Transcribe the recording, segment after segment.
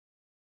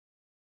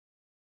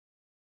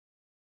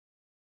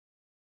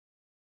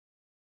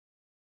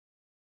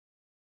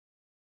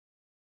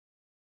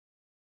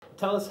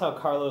Tell us how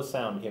Carlo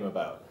Sound came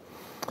about.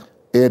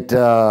 It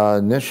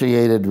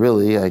initiated,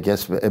 really, I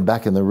guess,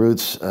 back in the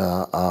roots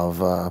of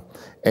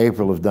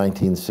April of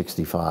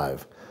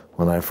 1965,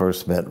 when I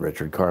first met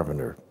Richard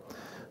Carpenter.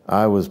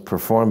 I was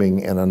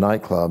performing in a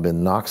nightclub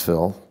in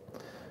Knoxville,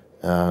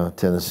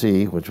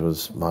 Tennessee, which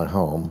was my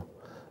home.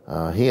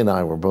 He and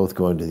I were both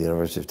going to the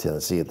University of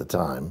Tennessee at the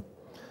time.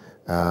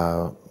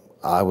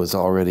 I was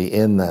already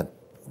in that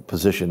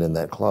position in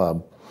that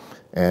club,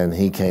 and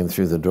he came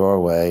through the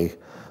doorway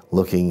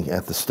looking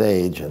at the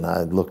stage, and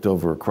I looked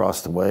over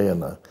across the way,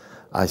 and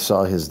I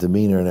saw his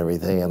demeanor and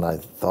everything, and I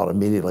thought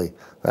immediately,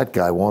 that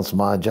guy wants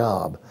my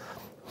job.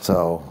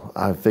 So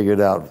I figured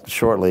out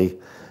shortly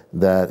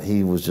that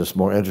he was just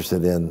more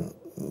interested in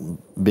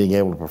being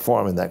able to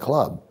perform in that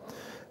club.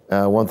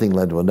 One thing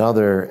led to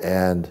another,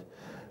 and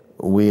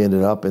we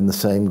ended up in the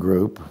same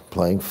group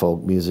playing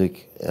folk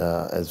music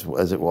as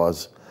it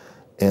was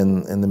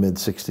in the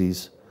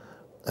mid-60s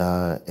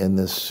in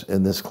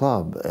this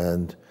club.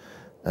 And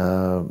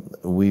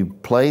we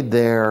played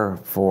there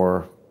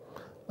for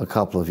a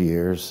couple of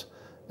years,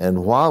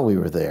 and while we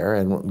were there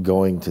and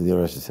going to the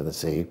University of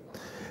Tennessee,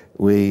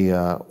 we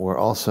were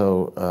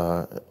also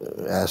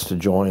asked to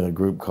join a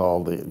group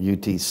called the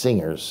UT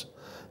Singers.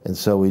 And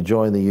so we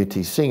joined the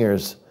UT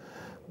Singers,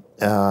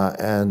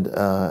 and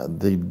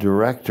the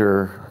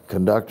director,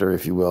 conductor,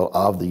 if you will,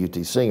 of the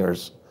UT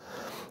Singers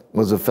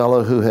was a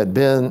fellow who had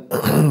been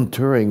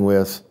touring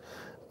with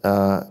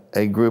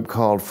a group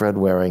called Fred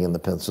Waring and the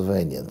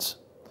Pennsylvanians.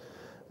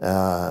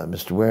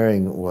 Mr.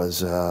 Waring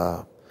was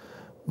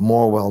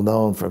more well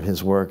known from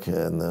his work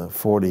in the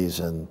 40s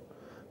and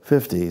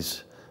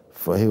 50s.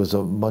 He was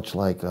much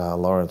like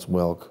Lawrence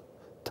Welk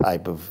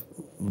type of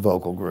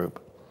vocal group.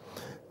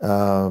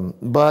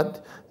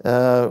 But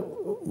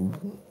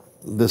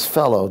this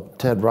fellow,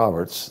 Ted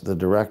Roberts, the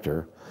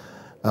director,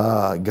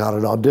 got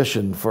an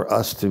audition for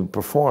us to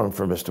perform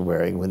for Mr.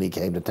 Waring when he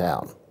came to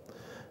town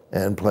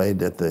and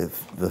played at the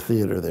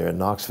theater there in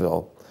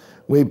Knoxville.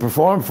 We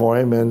performed for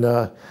him,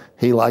 and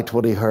he liked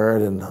what he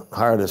heard and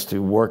hired us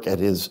to work at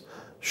his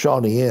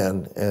Shawnee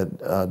Inn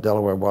at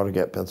Delaware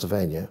Watergate,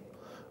 Pennsylvania.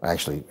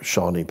 Actually,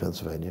 Shawnee,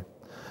 Pennsylvania.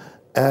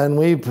 And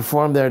we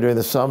performed there during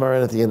the summer,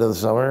 and at the end of the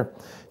summer,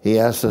 he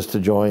asked us to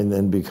join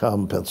and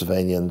become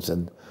Pennsylvanians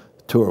and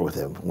tour with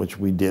him, which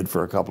we did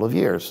for a couple of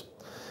years.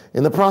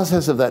 In the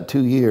process of that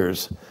 2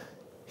 years,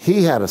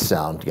 he had a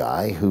sound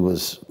guy who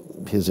was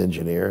his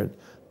engineer, and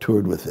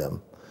toured with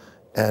him.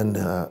 And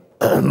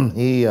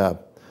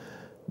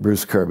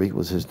Bruce Kirby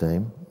was his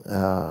name.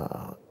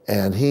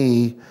 And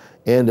he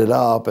ended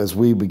up, as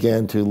we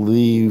began to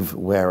leave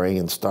Waring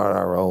and start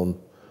our own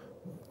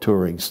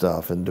touring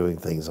stuff and doing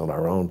things on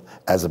our own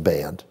as a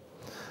band,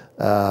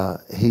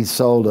 he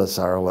sold us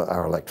our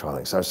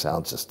electronics, our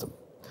sound system.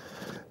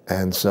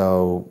 And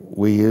so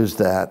we used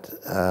that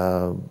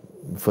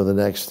for the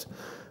next,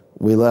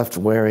 we left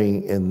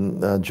Waring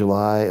in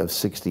July of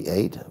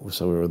 '68,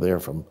 so we were there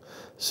from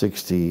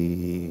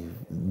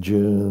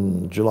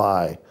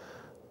July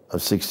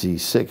of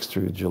 '66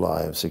 through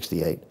July of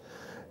 '68.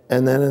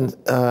 And then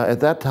at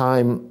that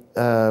time,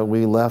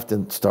 we left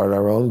and started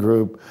our own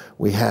group.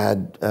 We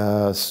had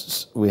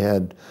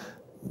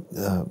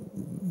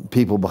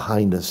people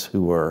behind us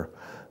who were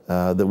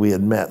that we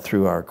had met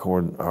through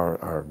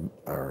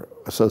our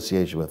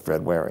association with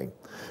Fred Waring.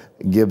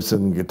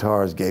 Gibson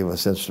Guitars gave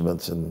us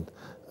instruments and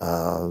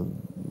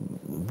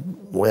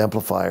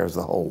amplifiers,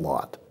 the whole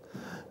lot.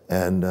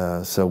 And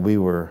so we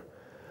were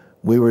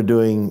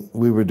doing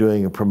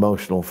a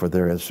promotional for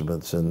their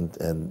instruments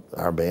and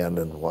our band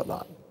and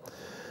whatnot.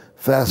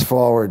 Fast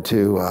forward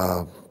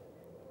to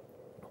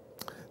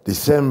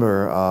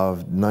December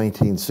of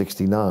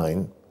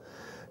 1969,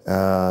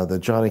 the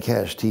Johnny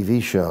Cash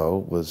TV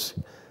show was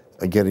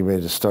getting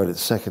ready to start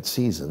its second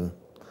season,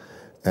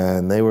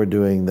 and they were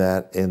doing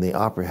that in the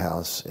Opry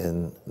House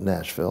in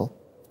Nashville.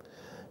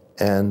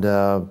 And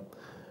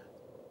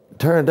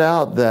turned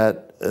out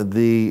that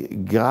the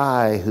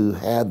guy who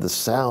had the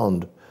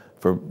sound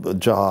for the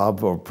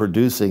job or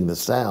producing the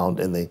sound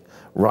in the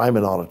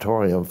Ryman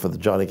Auditorium for the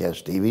Johnny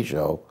Cash TV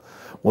show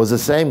was the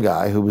same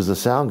guy who was the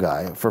sound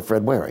guy for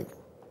Fred Waring.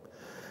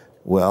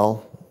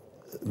 Well,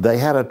 they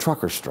had a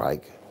trucker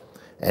strike,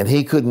 and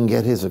he couldn't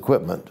get his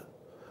equipment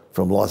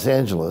from Los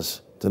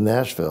Angeles to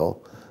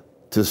Nashville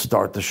to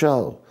start the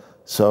show.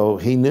 So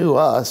he knew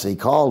us, he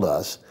called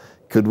us,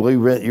 could we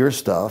rent your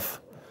stuff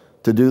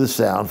to do the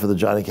sound for the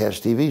Johnny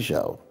Cash TV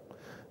show?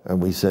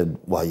 And we said,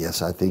 well,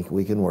 yes, I think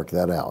we can work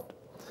that out.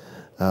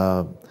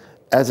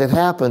 As it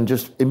happened,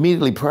 just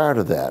immediately prior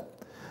to that,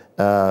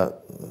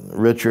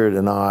 Richard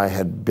and I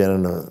had been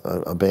in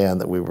a band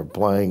that we were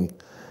playing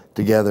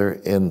together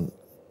in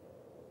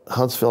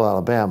Huntsville,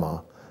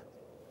 Alabama,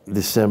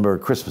 December,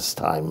 Christmas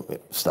time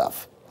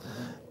stuff.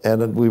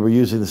 And we were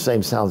using the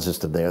same sound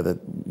system there that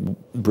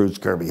Bruce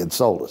Kirby had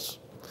sold us.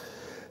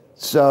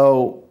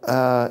 So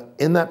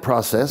in that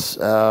process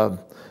of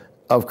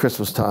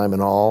Christmas time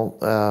and all,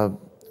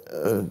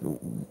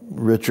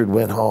 Richard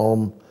went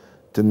home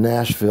to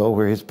Nashville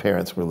where his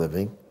parents were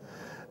living.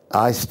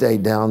 I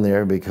stayed down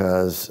there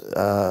because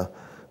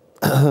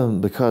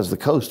because the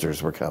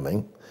Coasters were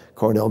coming,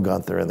 Cornell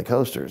Gunther and the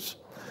Coasters,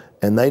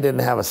 and they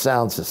didn't have a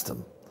sound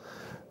system.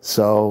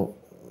 So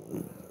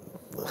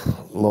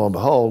lo and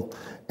behold,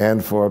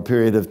 and for a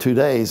period of 2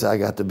 days, I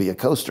got to be a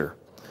coaster.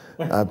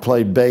 I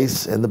played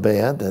bass in the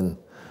band and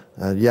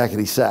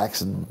yakety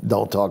sax and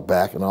Don't Talk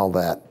Back and all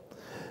that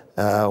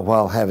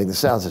while having the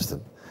sound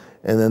system.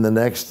 And then the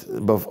next,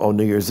 on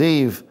New Year's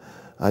Eve,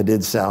 I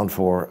did sound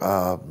for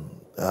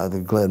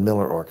the Glenn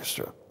Miller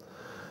Orchestra.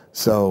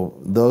 So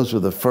those were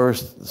the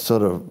first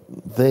sort of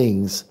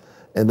things,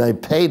 and they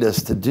paid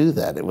us to do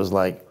that. It was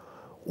like,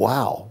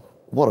 wow,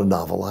 what a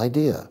novel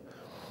idea.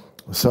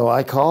 So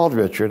I called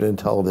Richard and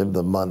told him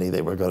the money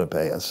they were going to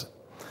pay us.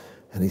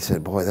 And he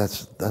said, boy,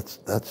 that's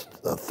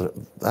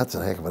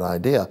a heck of an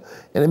idea.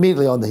 And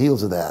immediately on the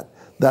heels of that,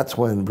 that's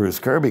when Bruce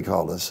Kirby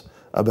called us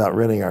about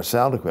renting our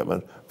sound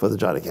equipment for the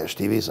Johnny Cash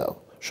TV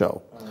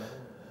show.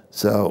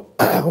 So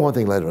one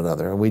thing led to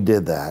another, and we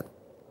did that.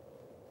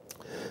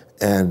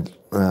 And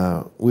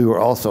we were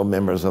also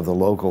members of the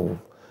local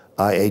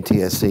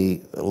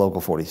IATSC, Local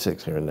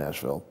 46 here in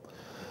Nashville.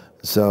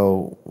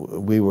 So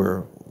we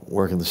were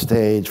working the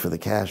stage for the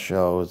Cash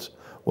shows, as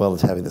well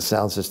as having the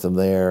sound system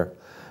there.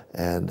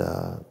 And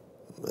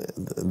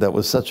that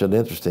was such an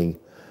interesting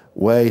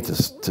way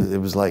to it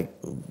was like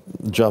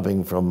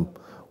jumping from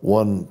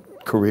one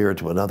career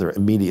to another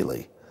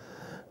immediately.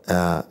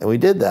 And we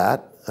did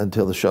that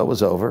until the show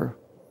was over.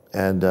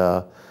 And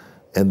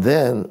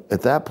then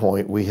at that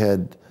point we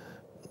had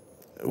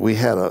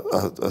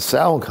a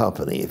sound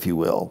company, if you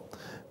will,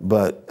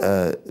 but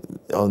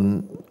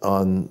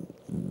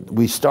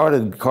we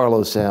started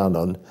Carlo Sound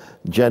on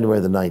January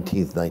the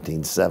 19th,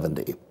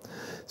 1970.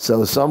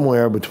 So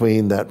somewhere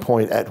between that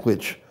point at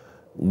which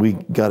we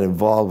got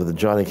involved with the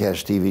Johnny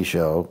Cash TV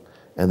show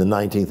and the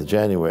 19th of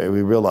January,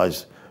 we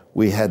realized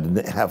we had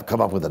to have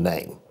come up with a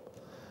name.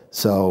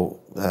 So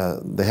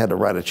they had to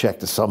write a check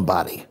to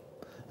somebody,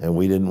 and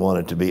we didn't want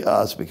it to be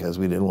us because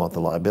we didn't want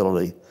the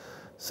liability.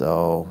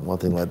 So one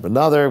thing led to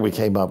another. We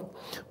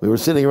were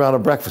sitting around a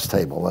breakfast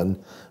table,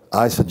 and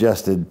I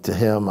suggested to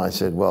him, I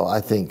said, well, I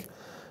think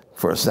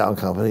for a sound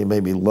company,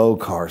 maybe Low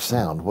Car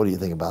Sound. What do you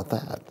think about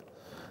that?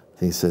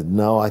 He said,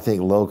 no, I think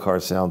Low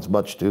Car sounds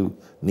much too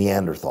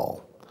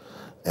Neanderthal.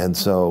 And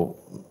so,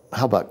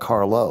 how about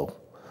Carlo?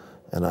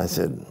 And I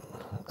said,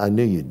 I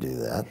knew you'd do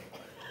that.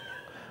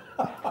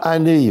 I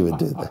knew you would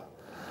do that.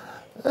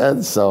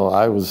 And so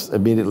I was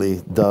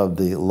immediately dubbed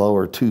the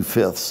lower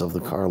 2/5 of the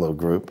Carlo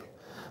group,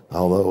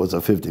 although it was a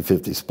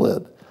 50-50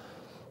 split.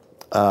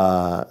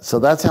 So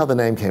that's how the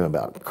name came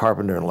about,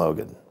 Carpenter and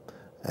Logan.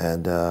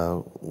 And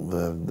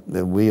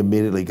we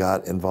immediately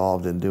got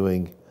involved in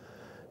doing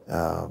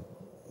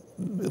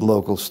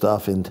local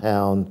stuff in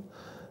town.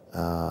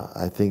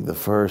 I think the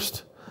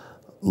first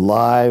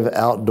live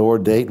outdoor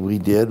date we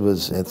did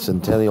was at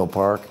Centennial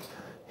Park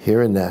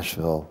here in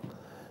Nashville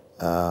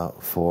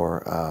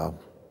for,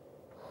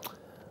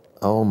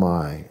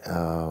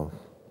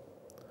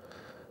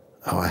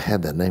 I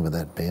had the name of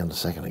that band a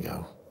second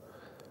ago.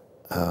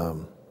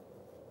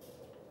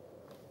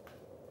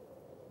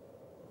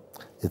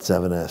 It's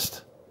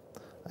Evanesced.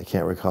 I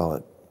can't recall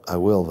it. I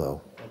will,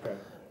 though. Okay.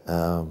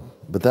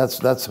 But that's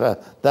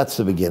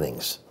the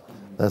beginnings.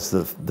 That's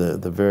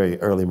the very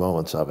early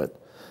moments of it.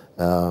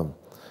 So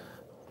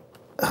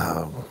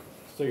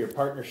your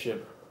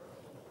partnership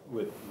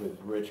with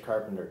Rich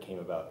Carpenter came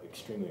about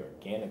extremely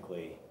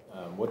organically.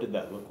 What did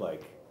that look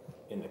like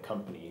in the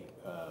company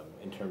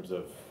in terms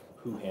of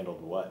who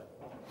handled what?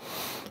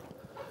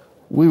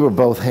 We were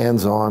both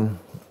hands-on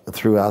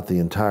throughout the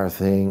entire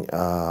thing.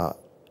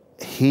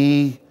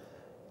 He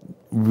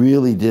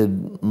really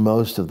did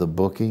most of the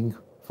booking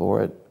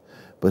for it,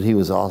 but he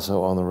was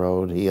also on the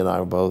road. He and I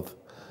were both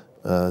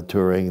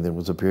touring. There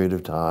was a period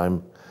of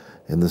time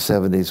in the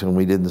 70s when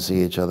we didn't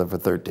see each other for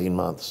 13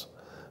 months,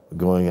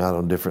 going out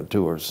on different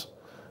tours.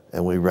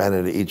 And we ran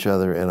into each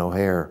other in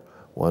O'Hare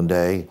one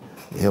day,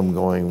 him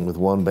going with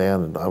one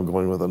band and I'm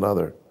going with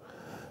another.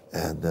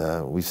 And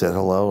we said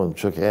hello and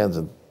shook hands,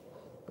 and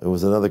it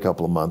was another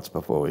couple of months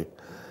before we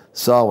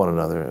saw one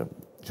another.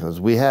 Because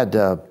we had,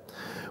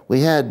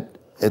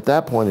 at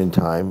that point in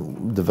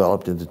time,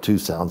 developed into two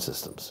sound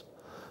systems.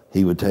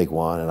 He would take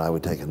one and I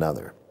would take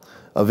another.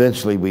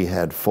 Eventually we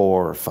had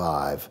 4 or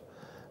 5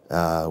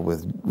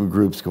 with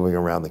groups going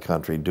around the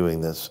country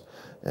doing this.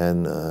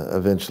 And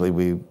eventually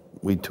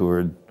we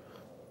toured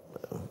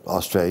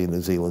Australia,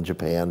 New Zealand,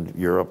 Japan,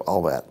 Europe,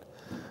 all that.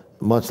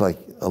 Much like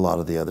a lot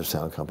of the other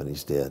sound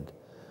companies did.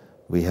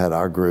 We had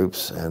our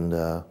groups and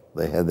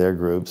they had their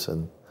groups,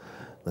 and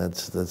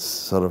that's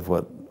sort of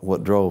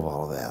what drove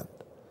all of that.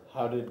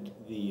 How did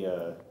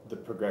the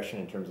progression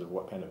in terms of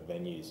what kind of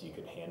venues you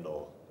could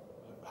handle,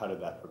 how did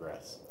that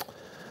progress?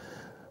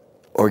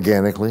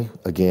 Organically,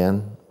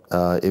 again.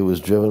 It was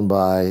driven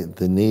by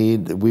the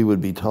need. We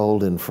would be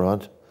told in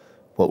front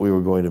what we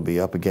were going to be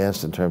up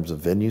against in terms of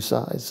venue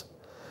size,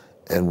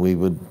 and we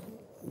would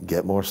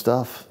get more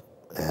stuff,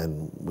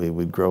 and we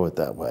would grow it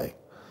that way.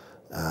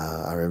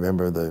 I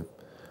remember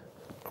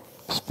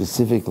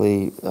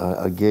specifically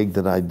a gig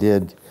that I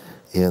did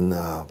in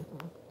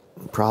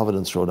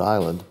Providence, Rhode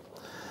Island,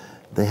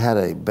 they had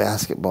a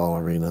basketball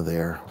arena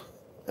there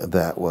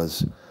that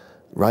was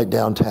right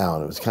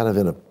downtown. It was kind of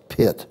in a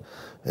pit,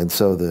 and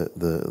so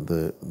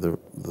the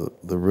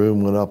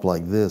room went up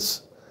like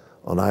this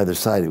on either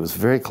side. It was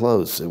very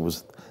close.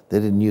 They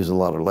didn't use a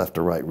lot of left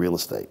or right real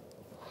estate,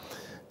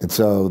 and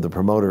so the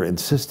promoter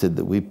insisted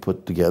that we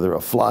put together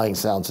a flying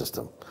sound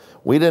system.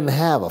 We didn't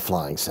have a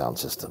flying sound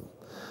system.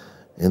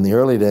 In the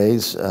early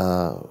days,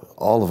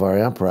 all of our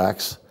amp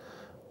racks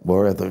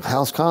were at the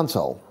house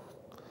console,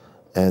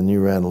 and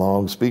you ran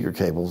long speaker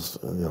cables,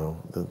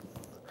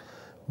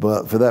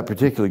 but for that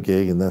particular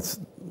gig, and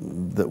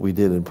that we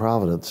did in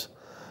Providence,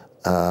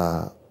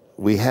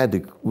 we had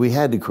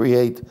to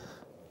create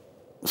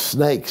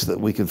snakes that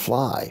we could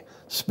fly,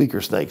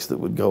 speaker snakes that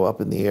would go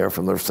up in the air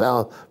from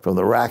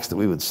the racks that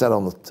we would set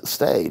on the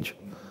stage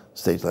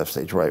left,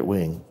 stage right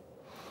wing.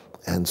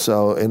 And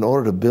so in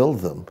order to build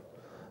them,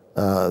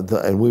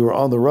 and we were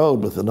on the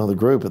road with another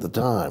group at the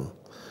time,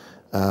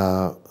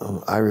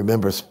 I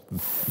remember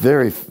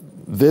very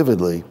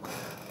vividly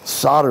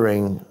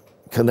soldering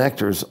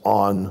connectors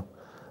on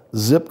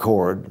zip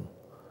cord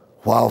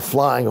while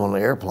flying on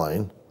an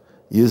airplane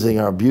using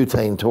our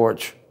butane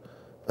torch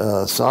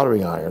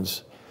soldering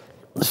irons,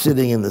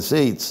 sitting in the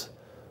seats.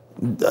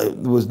 There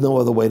was no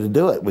other way to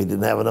do it. We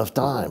didn't have enough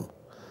time.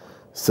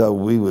 So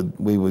we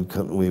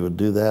would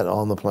do that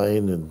on the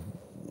plane,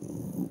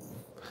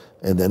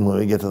 and then when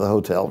we get to the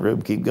hotel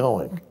room, keep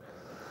going.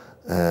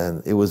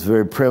 And it was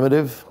very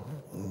primitive.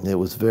 It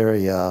was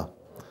very,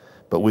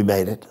 but we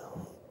made it,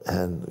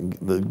 and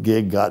the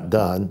gig got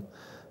done,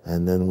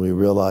 and then we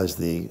realized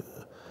the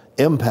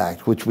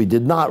impact, which we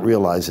did not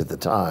realize at the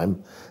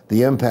time,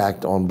 the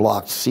impact on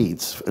blocked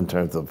seats in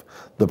terms of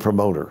the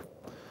promoter.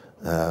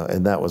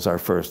 And that was our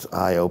first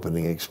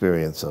eye-opening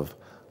experience of,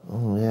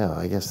 oh yeah,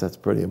 I guess that's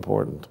pretty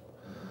important.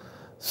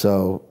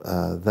 So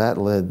that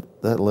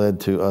led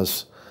to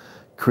us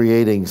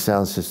creating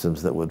sound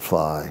systems that would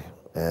fly,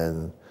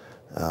 and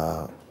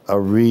a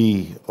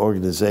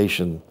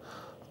reorganization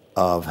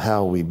of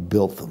how we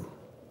built them.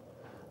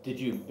 Did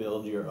you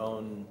build your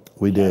own?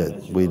 We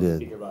did. We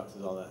did. Speaker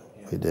boxes, all that.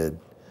 Yeah. We did.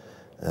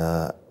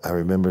 I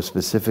remember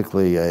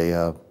specifically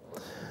a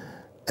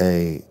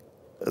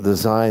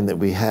design that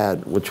we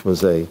had, which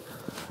was a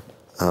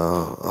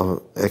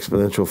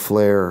exponential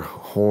flare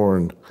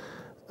horn,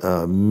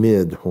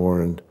 mid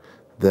horn,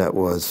 that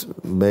was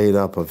made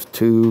up of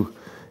two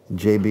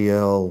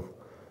JBL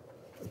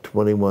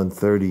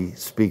 2130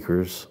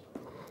 speakers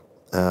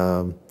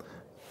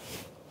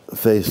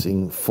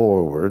facing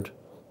forward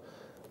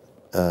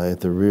at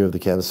the rear of the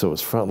cabin, so it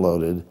was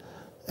front-loaded,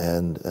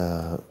 and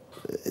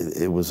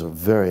it was a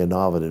very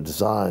innovative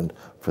design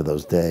for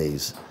those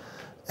days,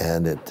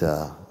 and it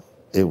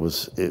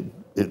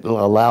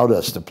allowed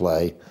us to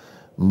play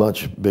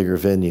much bigger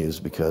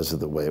venues because of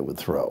the way it would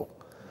throw.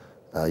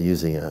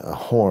 Using a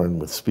horn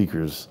with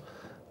speakers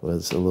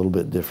was a little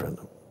bit different.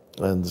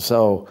 And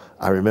so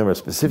I remember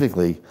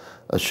specifically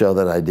a show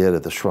that I did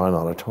at the Shrine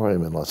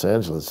Auditorium in Los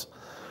Angeles,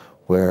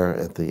 where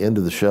at the end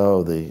of the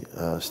show, the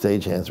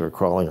stagehands were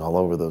crawling all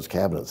over those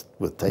cabinets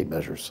with tape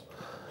measures.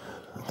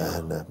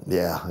 And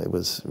yeah, it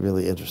was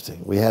really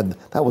interesting.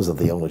 That wasn't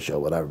the only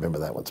show, but I remember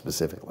that one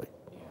specifically.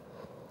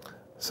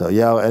 So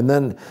yeah, and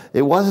then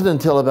it wasn't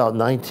until about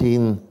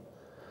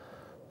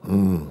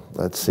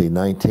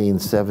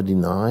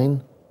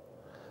 1979,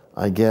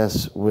 I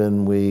guess,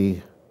 when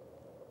we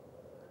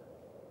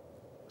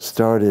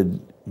started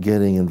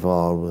getting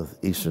involved with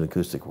Eastern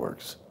Acoustic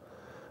Works,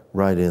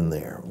 right in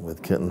there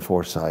with Kenton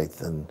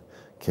Forsyth and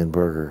Ken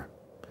Berger.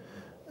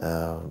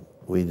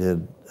 We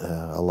did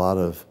a lot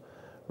of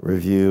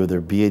review of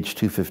their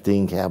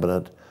BH-215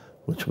 cabinet,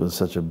 which was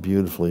such a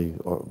beautifully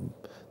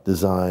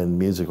designed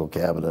musical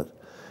cabinet.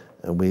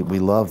 And we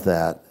loved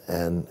that,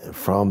 and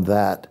from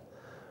that,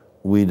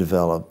 we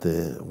developed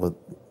what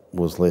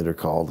was later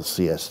called the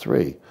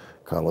CS3,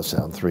 Carlo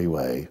Sound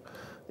three-way.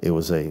 It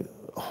was a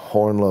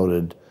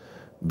horn-loaded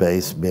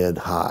bass, mid,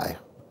 high,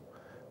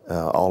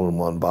 all in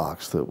one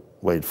box that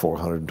weighed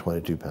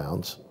 422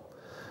 pounds,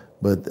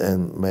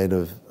 and made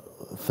of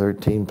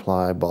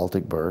 13-ply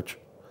Baltic birch,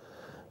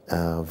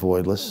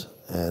 voidless,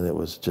 and it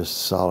was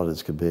just solid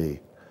as could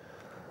be.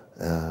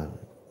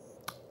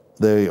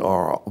 They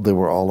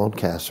were all on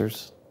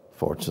casters,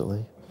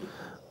 fortunately,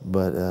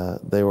 but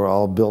they were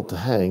all built to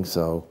hang,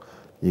 so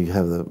you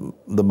have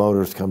the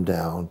motors come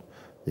down,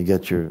 you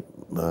get your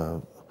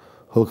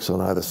hooks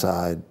on either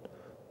side,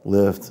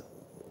 lift,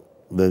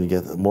 then you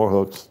get more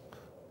hooks,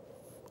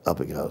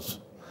 up it goes.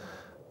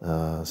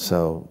 And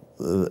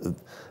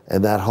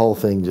that whole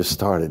thing just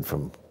started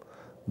from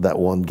that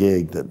one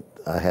gig that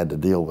I had to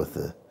deal with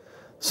the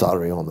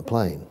soldering on the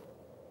plane.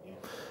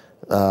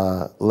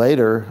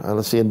 Later,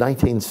 let's see, in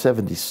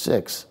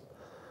 1976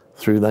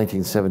 through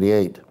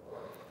 1978,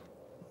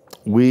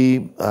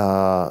 we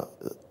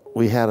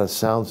had a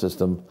sound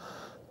system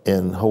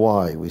in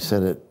Hawaii. We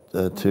sent it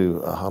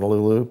to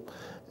Honolulu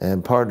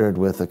and partnered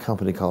with a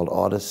company called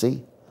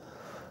Odyssey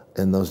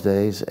in those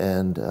days,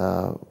 and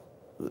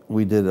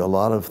we did a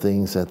lot of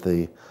things at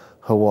the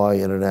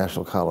Hawaii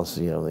International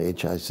Coliseum, the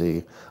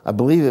HIC. I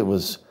believe it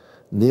was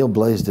Neil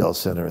Blaisdell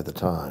Center at the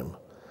time,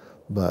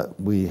 but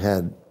we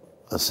had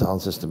a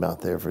sound system out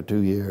there for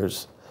 2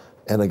 years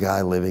and a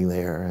guy living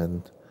there,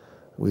 and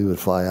we would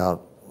fly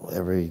out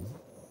every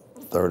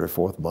third or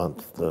fourth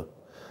month to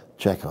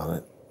check on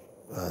it.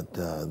 But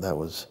that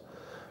was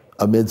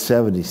a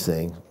mid-'70s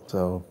thing,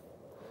 so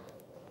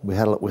we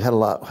had a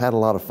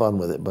lot of fun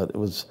with it. But it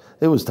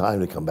was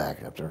time to come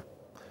back after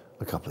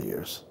a couple of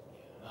years.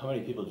 How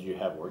many people did you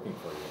have working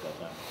for you at that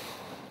time,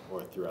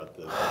 or throughout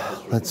the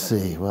history? Let's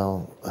see.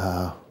 Well,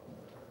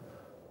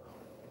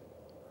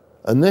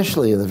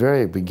 initially, in the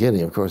very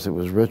beginning, of course, it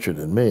was Richard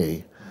and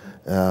me.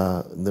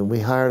 Then we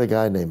hired a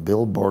guy named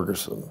Bill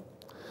Borgerson.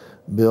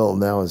 Bill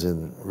now is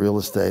in real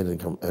estate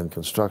and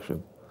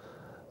construction,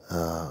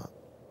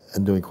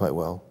 and doing quite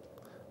well,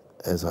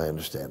 as I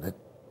understand it.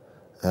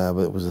 But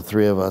it was the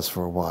three of us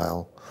for a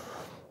while.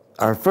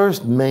 Our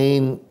first,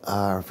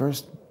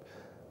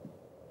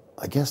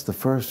 I guess the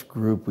first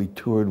group we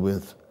toured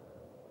with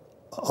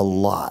a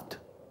lot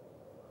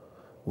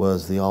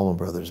was the Allman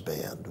Brothers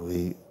Band.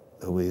 We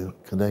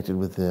connected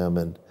with them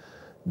and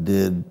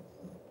did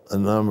a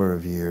number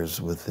of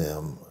years with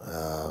them.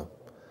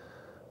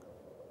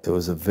 It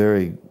was a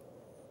very,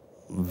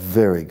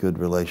 very good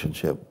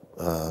relationship.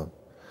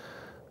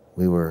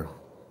 We were,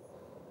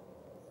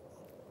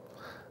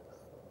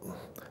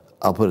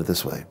 I'll put it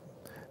this way,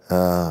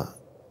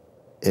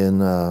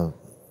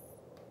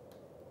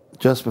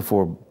 just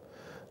before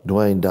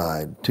Dwayne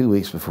died, 2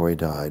 weeks before he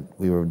died,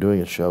 we were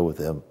doing a show with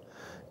him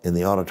in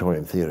the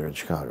Auditorium Theater in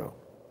Chicago.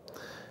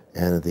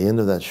 And at the end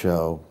of that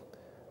show,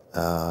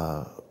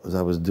 as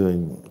I was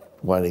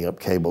winding up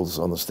cables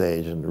on the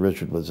stage, and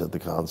Richard was at the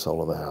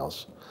console of the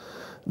house,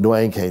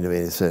 Dwayne came to me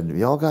and he said,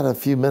 "Y'all got a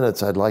few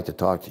minutes? I'd like to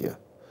talk to you."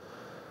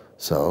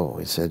 So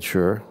he said,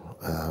 "Sure."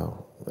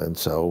 And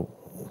so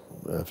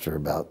after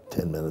about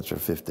 10 minutes or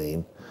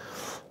 15,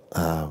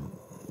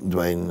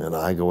 Dwayne and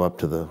I go up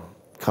to the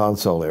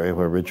console area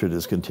where Richard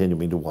is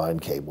continuing to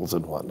wind cables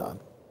and whatnot.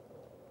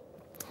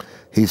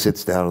 He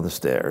sits down on the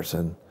stairs,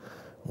 and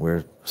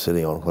we're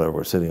sitting on whatever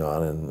we're sitting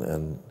on,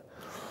 and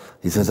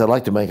he says, "I'd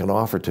like to make an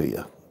offer to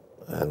you."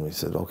 And we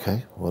said,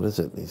 "Okay, what is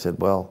it?" And he said,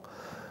 "Well,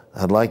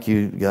 I'd like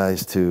you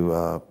guys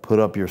to put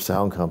up your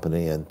sound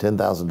company and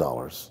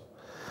 $10,000,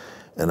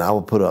 and I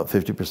will put up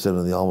 50%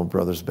 of the Allman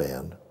Brothers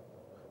Band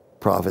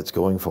profits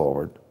going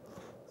forward.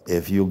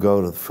 If you'll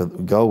go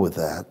with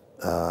that,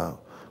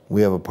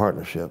 we have a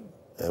partnership,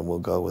 and we'll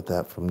go with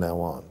that from now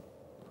on."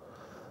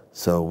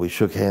 So we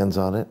shook hands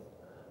on it,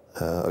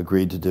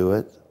 agreed to do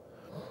it,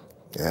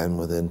 and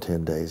within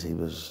 10 days he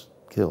was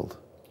killed.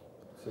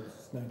 So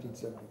it's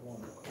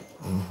 1971.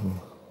 Mm-hmm.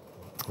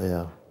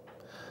 Yeah.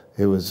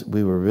 We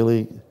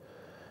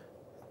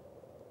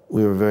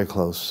were very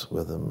close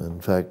with him. In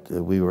fact,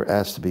 we were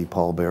asked to be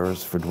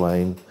pallbearers for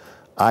Dwayne.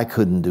 I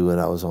couldn't do it,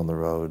 I was on the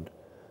road.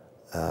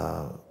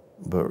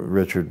 But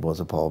Richard was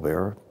a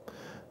pallbearer.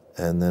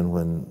 And then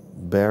when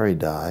Barry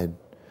died,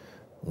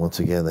 once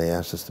again they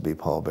asked us to be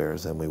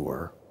pallbearers, and we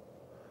were.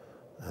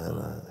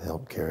 And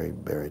helped carry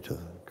Barry to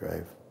the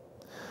grave.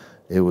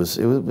 We were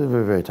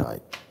very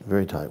tight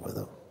with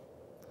him.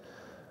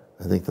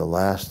 I think the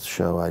last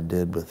show I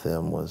did with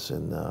them was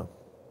in,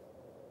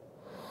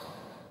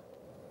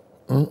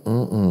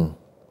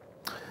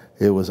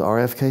 it was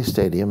RFK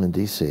Stadium in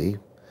D.C.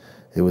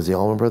 It was the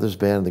Allman Brothers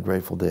Band and the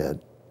Grateful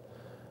Dead.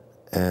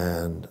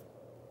 And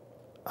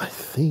I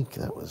think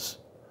that was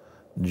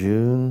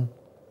June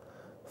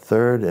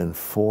 3rd and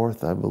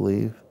 4th, I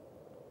believe.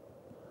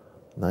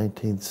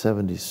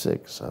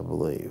 1976, I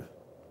believe.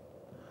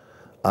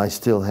 I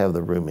still have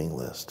the rooming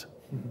list.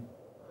 Mm-hmm.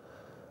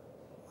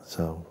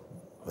 So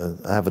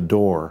I have a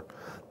door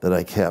that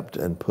I kept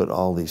and put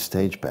all these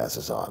stage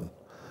passes on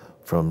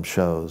from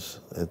shows.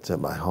 It's at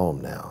my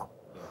home now.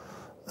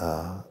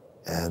 A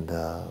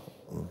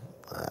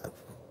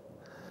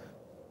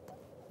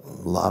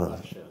lot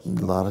of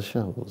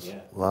shows.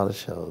 Yeah. A lot of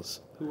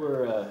shows. Who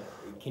were,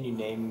 can you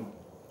name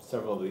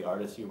several of the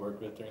artists you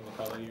worked with during the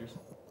Carlo years?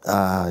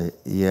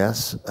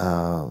 Yes.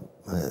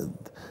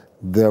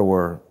 There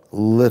were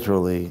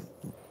literally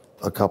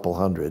a couple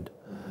hundred,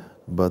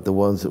 but the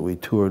ones that we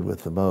toured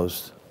with the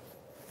most,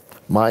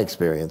 my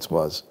experience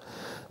was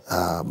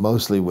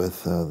mostly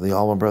with the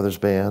Allman Brothers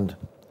Band,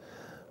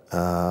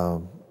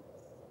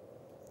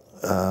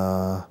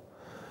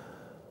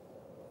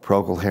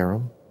 Procol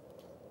Harum,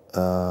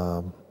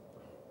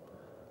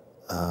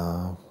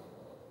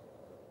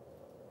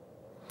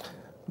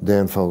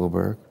 Dan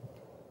Fogelberg,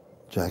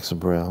 Jackson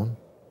Browne,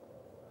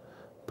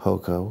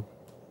 Poco,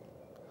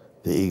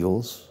 the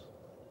Eagles,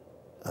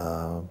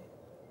 boy,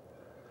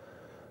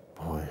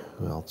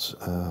 who else?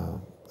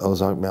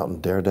 Ozark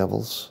Mountain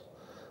Daredevils,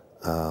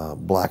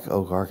 Black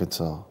Oak,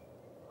 Arkansas.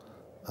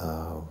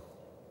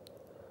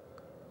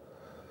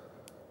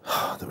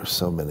 There were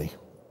so many.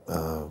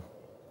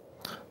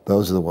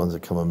 Those are the ones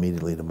that come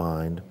immediately to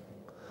mind.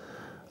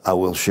 I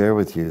will share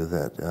with you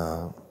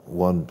that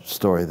one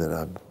story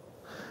that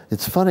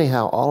it's funny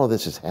how all of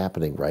this is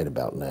happening right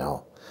about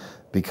now.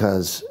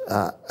 because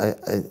I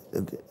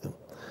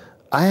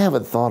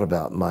haven't thought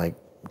about my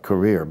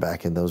career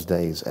back in those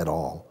days at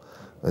all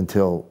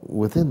until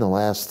within the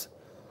last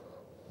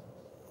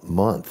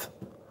month.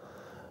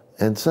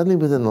 And suddenly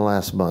within the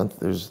last month,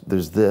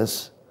 there's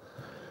this.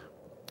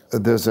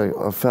 There's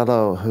a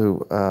fellow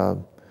who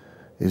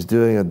is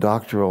doing a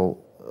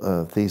doctoral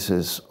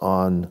thesis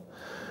on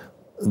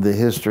the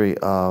history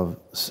of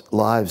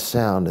live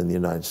sound in the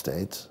United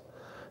States.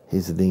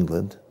 He's in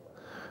England,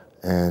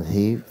 and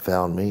he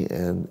found me,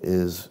 and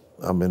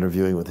I'm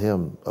interviewing with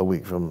him a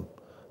week from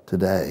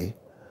today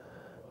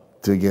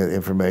to get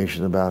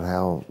information about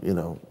how,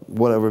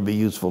 whatever would be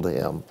useful to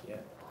him. Yeah.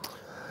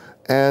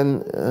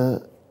 And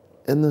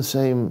in the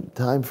same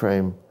time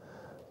frame,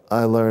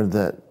 I learned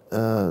that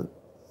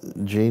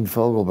Jean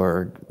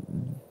Fogelberg,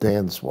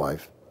 Dan's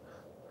wife,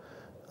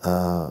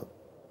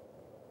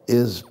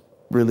 is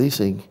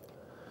releasing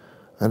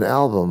an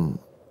album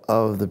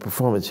of the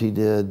performance he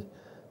did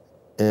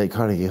at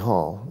Carnegie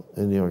Hall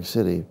in New York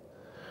City.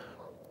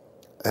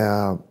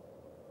 And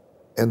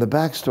the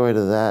backstory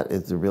to that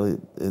is the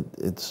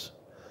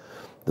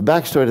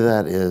backstory to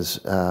that is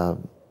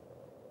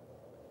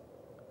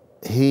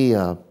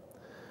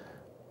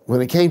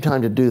when it came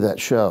time to do that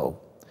show,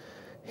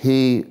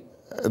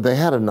 they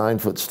had a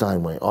 9-foot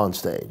Steinway on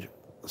stage,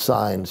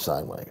 signed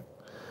Steinway,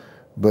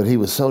 but he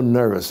was so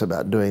nervous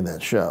about doing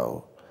that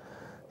show.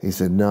 He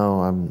said,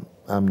 "No,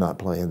 I'm not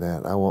playing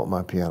that. I want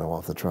my piano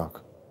off the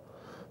truck."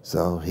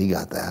 So he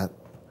got that,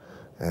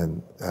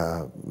 and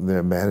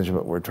their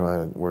management were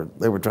trying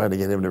to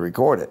get him to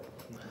record it.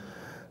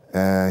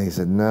 And he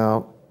said,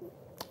 "No,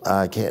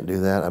 I can't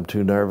do that. I'm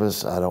too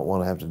nervous. I don't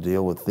want to have to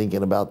deal with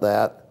thinking about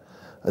that.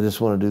 I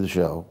just want to do the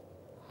show."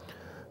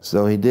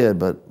 So he did,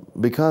 but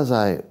because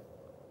I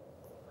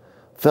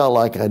felt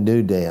like I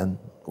knew Dan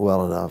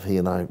well enough, he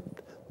and I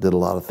did a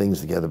lot of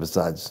things together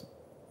besides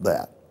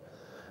that.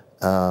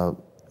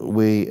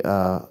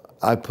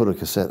 I put a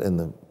cassette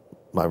in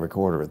my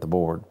recorder at the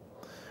board,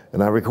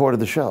 and I recorded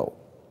the show.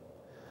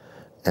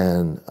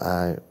 And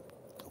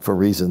for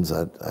reasons,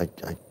 I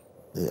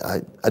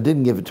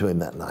didn't give it to him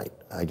that night.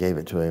 I gave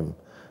it to him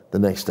the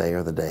next day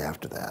or the day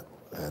after that.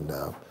 And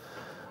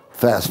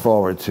fast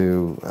forward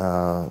to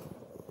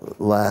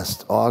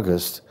last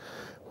August,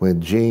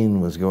 when Jean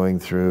was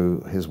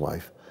his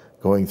wife,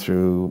 going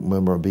through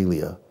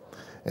memorabilia,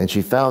 and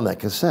she found that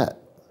cassette.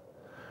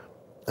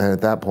 And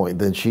at that point,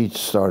 then she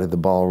started the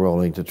ball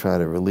rolling to try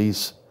to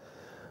release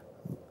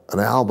an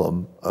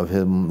album of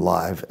him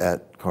live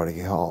at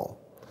Carnegie Hall.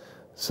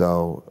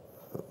 So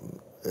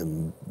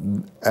many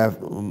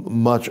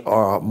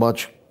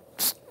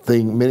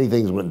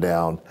things went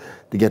down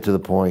to get to the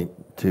point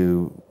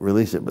to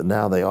release it. But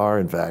now they are,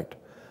 in fact,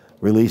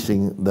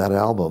 releasing that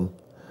album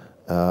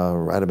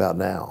right about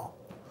now.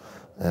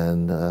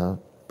 And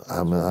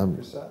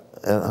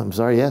I'm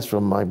sorry, yes,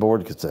 from my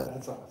board cassette.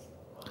 That's awesome.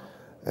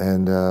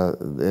 And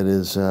it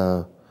is,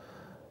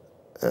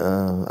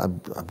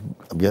 I'm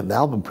getting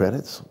album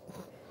credits.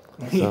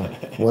 So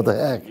what the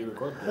heck? You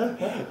recorded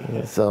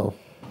that. So,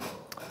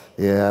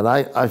 yeah, and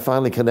I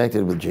finally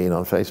connected with Gene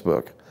on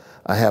Facebook.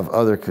 I have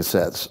other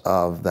cassettes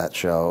of that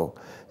show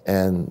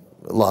and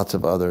lots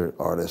of other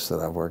artists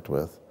that I've worked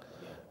with.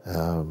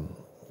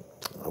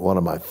 One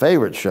of my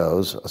favorite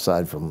shows,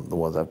 aside from the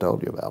ones I've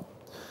told you about,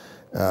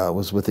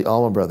 was with the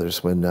Allman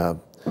Brothers when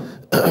on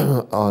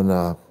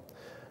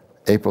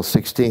April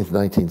 16th,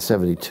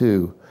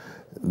 1972,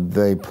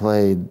 they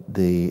played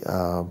the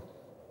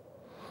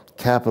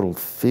Capitol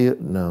Theater.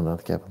 No, not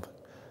the Capitol.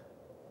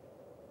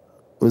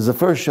 It was the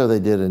first show they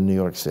did in New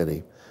York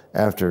City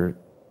after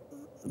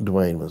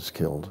Dwayne was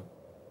killed.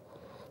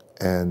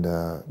 And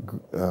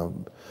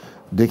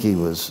Dickie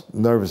was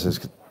nervous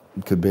as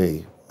could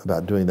be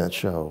about doing that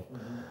show.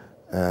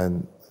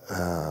 And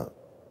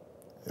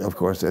of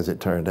course, as it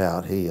turned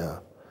out, he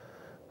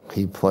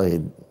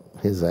played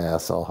his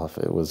ass off.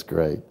 It was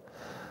great.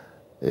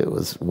 It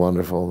was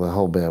wonderful. The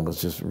whole band was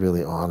just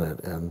really on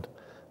it, and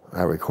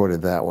I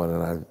recorded that one,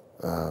 and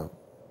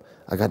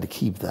I got to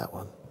keep that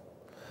one.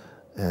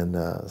 And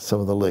some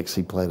of the licks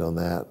he played on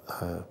that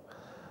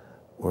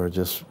were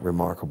just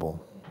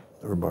remarkable.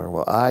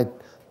 Remarkable. I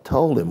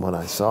told him when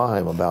I saw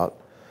him about,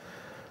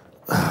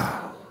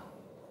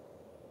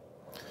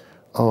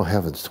 oh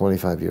heavens,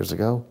 25 years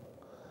ago,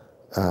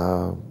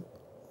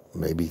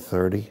 maybe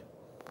 30,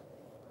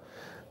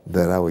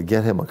 that I would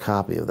get him a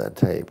copy of that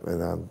tape.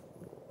 And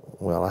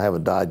well, I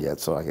haven't died yet,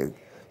 so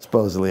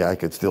supposedly I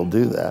could still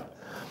do that.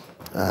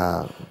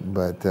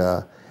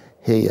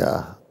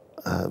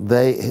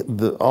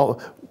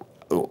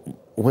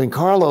 When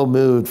Carlo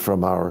moved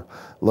from our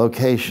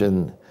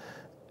location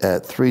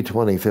at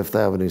 320 Fifth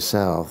Avenue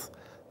South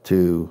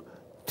to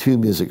 2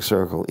 Music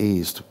Circle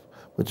East,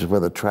 which is where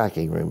the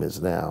tracking room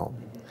is now,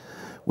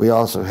 we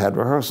also had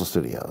rehearsal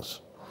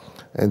studios.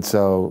 And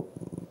so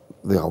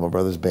the Allman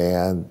Brothers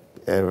Band,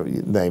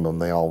 name them,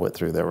 they all went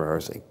through their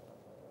rehearsing.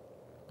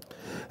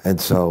 And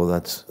so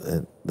that's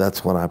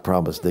when I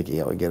promised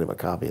Dickie I would get him a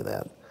copy of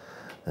that.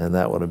 And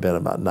that would have been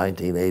about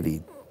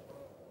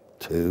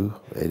 1982,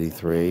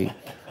 83.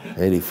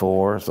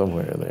 '84,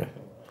 somewhere in there.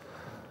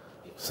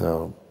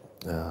 So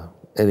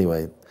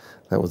anyway,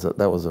 that was a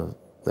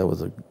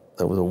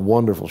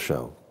wonderful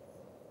show.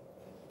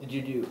 Did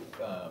you do?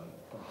 Let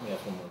me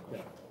ask one more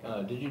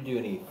question. Did you do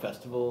any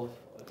festivals?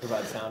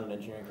 Provide sound and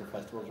engineering for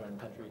festivals around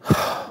the country or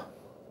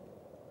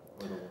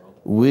the world?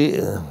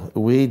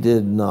 We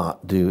did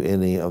not do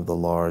any of the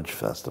large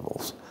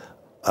festivals.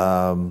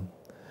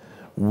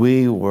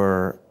 We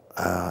were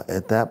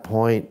at that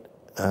point.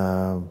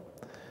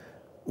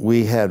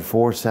 We had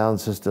 4 sound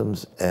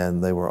systems,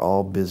 and they were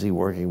all busy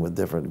working with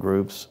different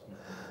groups,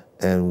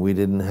 and we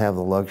didn't have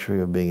the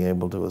luxury of being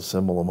able to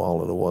assemble them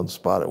all into one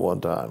spot at one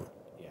time.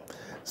 Yeah.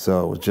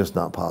 So it was just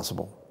not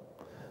possible.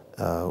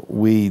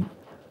 We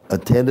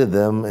attended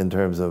them in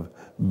terms of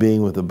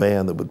being with the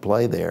band that would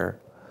play there,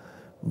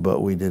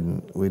 but we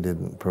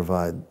didn't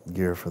provide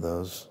gear for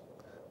those.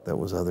 That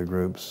was other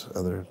groups,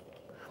 and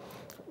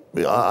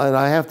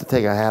I have to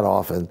take a hat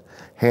off and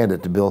hand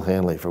it to Bill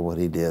Hanley for what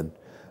he did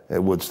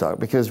at Woodstock,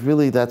 because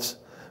really that's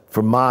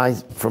from my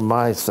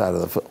side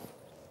of the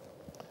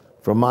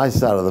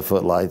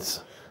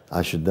footlights.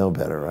 I should know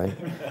better, right?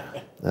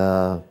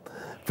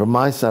 From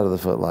my side of the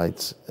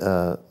footlights,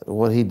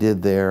 what he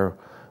did there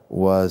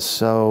was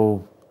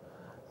so.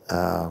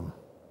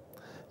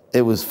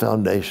 It was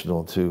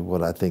foundational to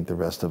what I think the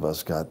rest of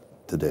us got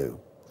to do.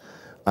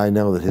 I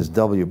know that his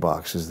W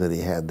boxes that he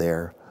had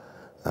there,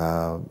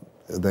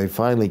 they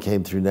finally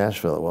came through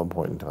Nashville at one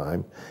point in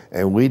time,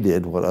 and we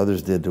did what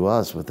others did to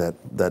us with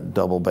that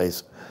double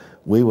bass.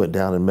 We went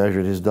down and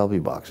measured his W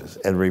boxes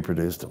and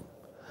reproduced them.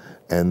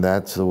 And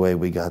that's the way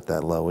we got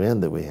that low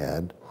end that we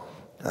had.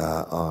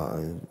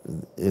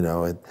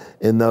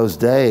 In those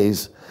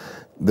days,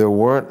 there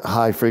weren't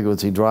high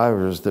frequency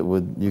drivers that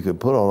you could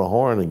put on a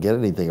horn and get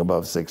anything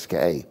above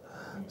 6K.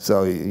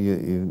 So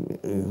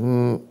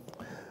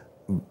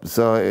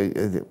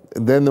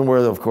then there were,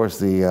 of course,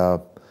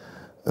 the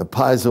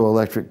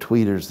piezoelectric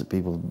tweeters that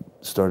people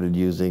started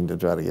using to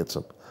try to get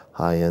some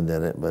high end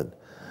in it, but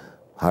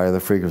higher the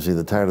frequency,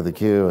 the tighter the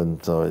cue,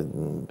 and so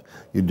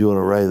you do an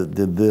array that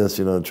did this,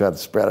 and try to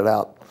spread it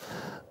out.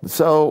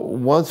 So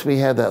once we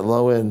had that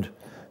low end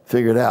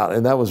figured out,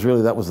 and that was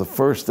the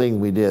first thing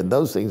we did.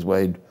 Those things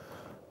weighed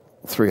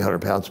 300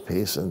 pounds a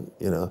piece, and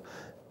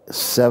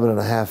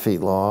 7.5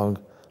 feet long,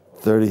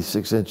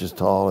 36 inches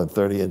tall, and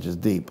 30 inches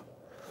deep.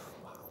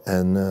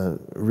 And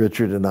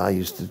Richard and I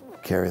used to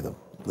carry them,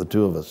 the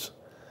two of us,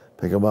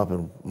 pick them up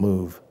and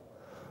move.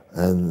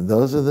 And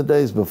those are the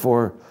days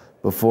before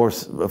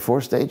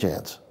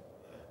stagehands.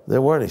 There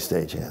weren't any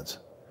stagehands.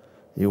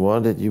 You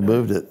wanted it, you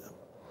moved it.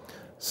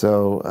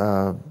 So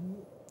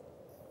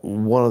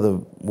one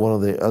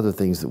of the other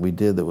things that we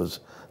did that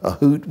was a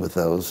hoot with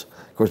those.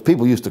 Of course,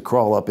 people used to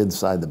crawl up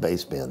inside the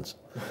bass bins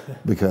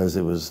because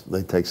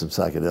they'd take some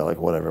psychedelic,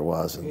 whatever it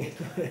was. And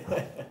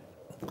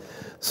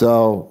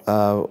so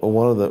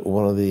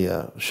one of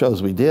the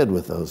shows we did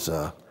with those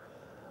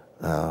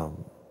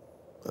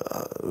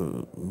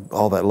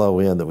all that low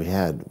end that we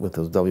had with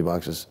those W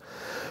boxes,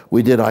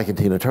 we did Ike and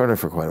Tina Turner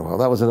for quite a while.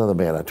 That was another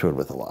band I toured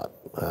with a lot.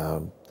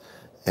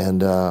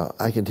 And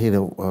Ike and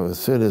Tina, as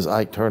soon as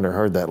Ike Turner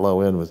heard that low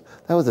end,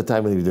 that was the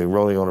time when he was doing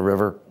Rolling on a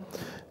River.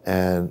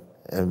 And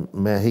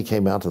man, he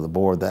came out to the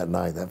board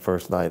that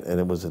first night, and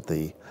it was at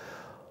the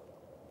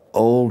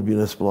old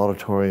Municipal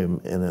Auditorium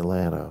in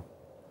Atlanta.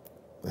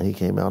 And he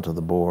came out to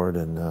the board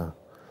and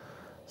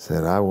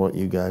said, "I want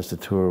you guys to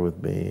tour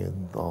with me,"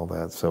 and all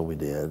that. So we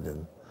did,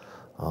 and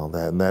all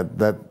that. And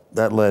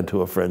that led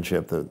to a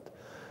friendship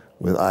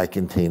with Ike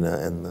and Tina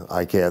and the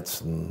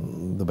Ikeettes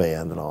and the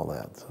band and all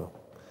that. So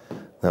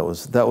that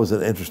was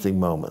an interesting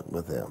moment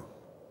with them.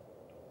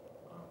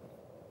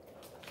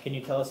 Can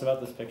you tell us about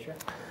this picture?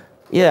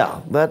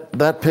 Yeah,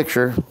 that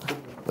picture,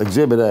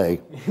 Exhibit A,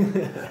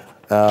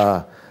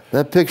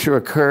 that picture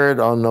occurred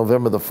on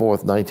November the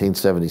 4th,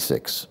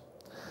 1976.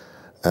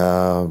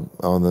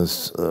 On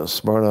this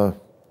Smyrna,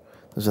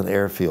 there's an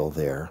airfield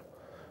there.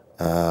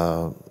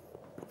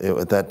 It,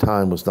 at that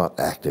time, was not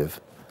active.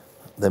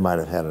 They might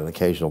have had an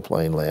occasional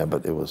plane land,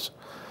 but it was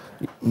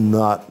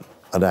not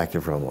an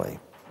active runway.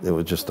 It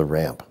was just the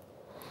ramp.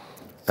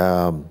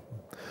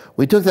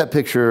 We took that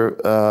picture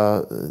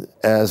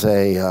as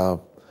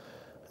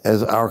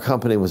our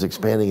company was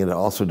expanding and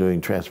also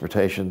doing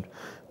transportation.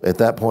 At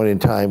that point in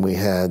time, we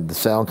had the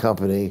sound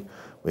company.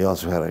 We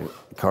also had a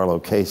Carlo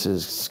case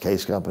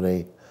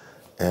company,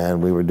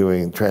 and we were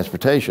doing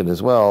transportation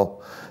as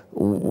well,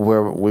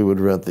 where we would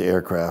rent the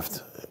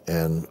aircraft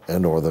and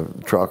or the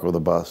truck or the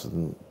bus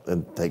and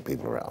take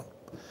people around.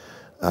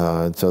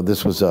 And so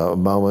this was a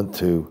moment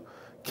to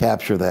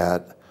capture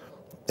that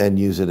and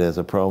use it as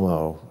a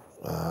promo.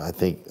 I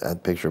think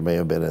that picture may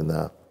have been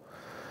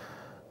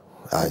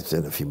it's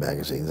in a few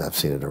magazines. I've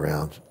seen it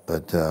around,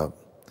 but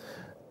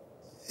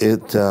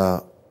it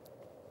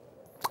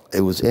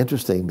was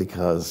interesting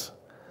because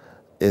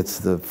it's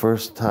the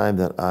first time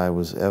that I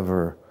was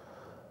ever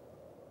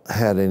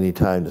had any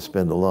time to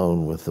spend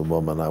alone with the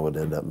woman I would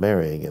end up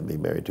marrying and be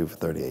married to for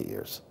 38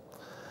 years.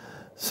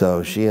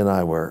 So she and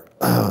I were,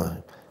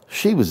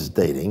 she was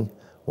dating,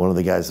 one of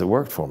the guys that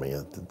worked for me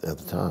at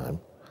the time,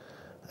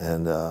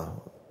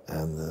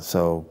 and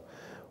so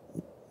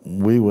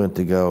we went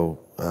to go.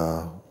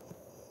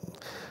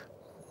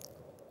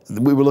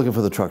 We were looking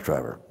for the truck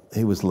driver.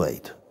 He was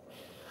late,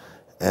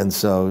 and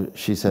so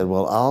she said,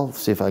 "Well, I'll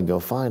see if I can go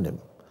find him."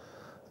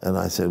 And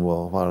I said,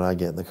 "Well, why don't I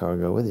get in the car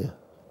and go with you?"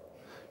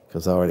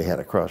 Because I already had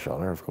a crush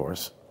on her, of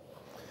course.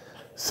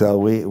 So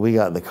we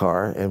got in the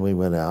car and we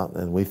went out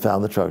and we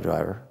found the truck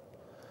driver,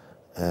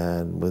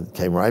 and we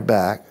came right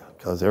back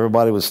because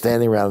everybody was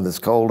standing around in this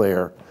cold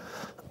air,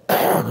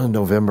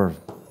 November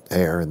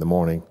air in the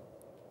morning.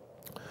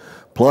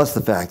 Plus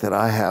the fact that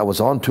I was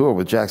on tour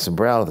with Jackson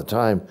Browne at the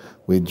time.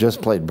 We had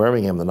just played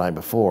Birmingham the night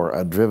before.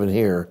 I'd driven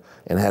here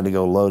and had to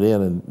go load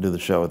in and do the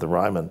show at the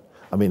Ryman.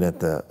 I mean at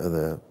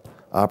the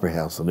Opry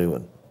House, the new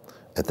one,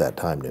 at that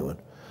time, new one.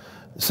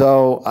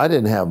 So I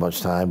didn't have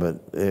much time, but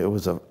it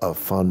was a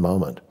fun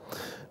moment.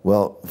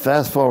 Well,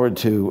 fast forward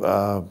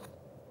to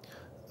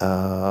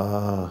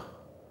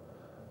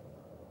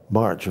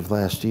March of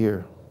last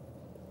year,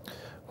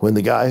 when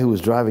the guy who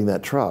was driving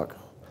that truck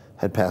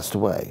had passed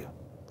away.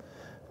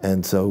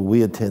 And so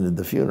we attended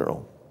the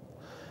funeral.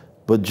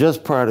 But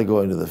just prior to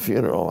going to the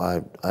funeral,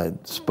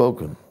 I'd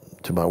spoken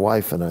to my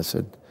wife and I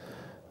said,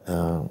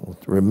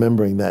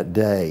 remembering that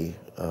day,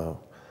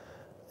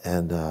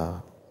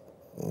 and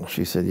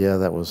she said, yeah,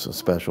 that was a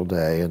special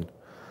day. And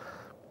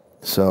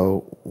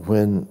so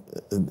when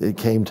it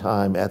came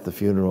time at the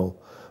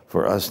funeral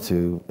for us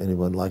to,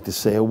 anyone like to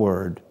say a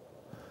word,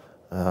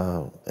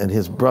 and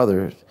his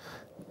brother,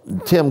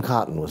 Tim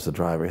Cotton was the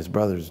driver, his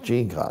brother's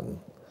Gene Cotton.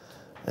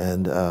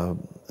 And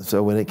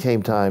so when it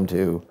came time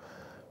to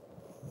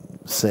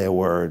say a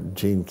word,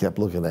 Gene kept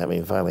looking at me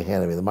and finally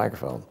handed me the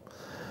microphone.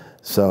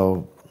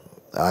 So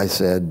I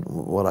said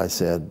what I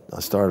said. I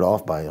started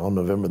off by, on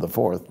November the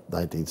 4th,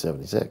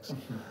 1976.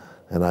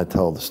 And I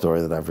told the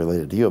story that I've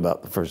related to you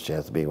about the first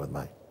chance to be with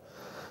my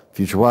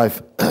future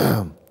wife.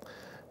 And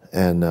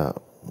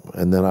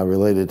then I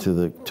related to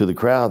the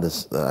crowd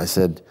this, I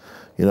said,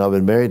 you know, I've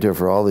been married to her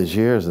for all these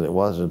years, and it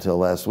wasn't until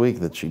last week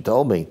that she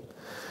told me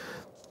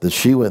that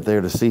she went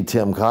there to see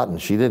Tim Cotton.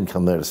 She didn't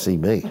come there to see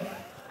me.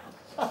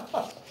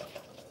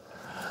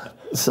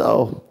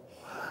 So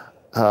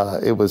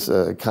it was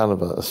kind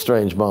of a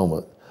strange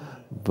moment,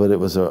 but it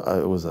was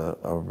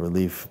a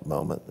relief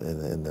moment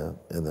in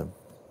the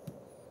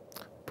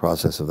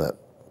process of that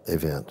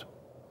event.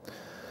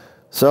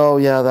 So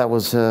yeah, that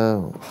was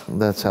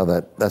that's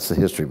the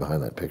history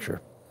behind that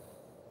picture.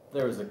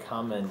 There was a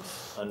comment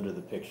under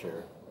the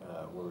picture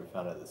where we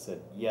found out that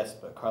said, yes,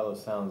 but Carlo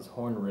Sound's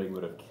horn rig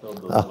would have killed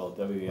the little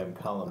WM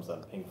columns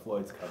on Pink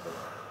Floyd's cover.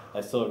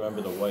 I still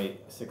remember the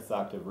white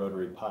 6-octave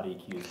rotary pot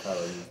EQs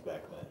Carlo used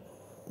back then.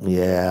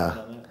 Yeah,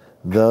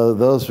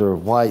 those were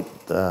white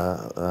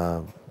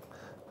equalizers.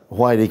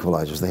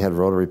 They had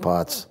rotary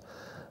pots.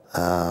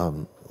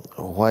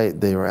 White.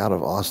 They were out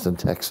of Austin,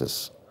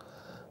 Texas.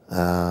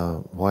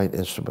 White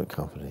Instrument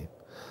Company.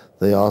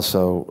 They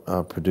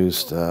also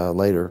produced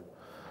later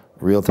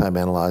real-time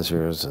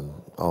analyzers and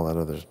all that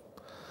other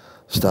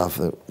stuff.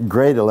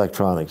 Great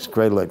electronics.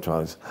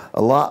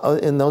 A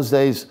lot in those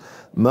days.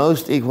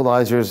 Most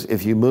equalizers,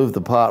 if you moved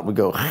the pot, would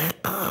go.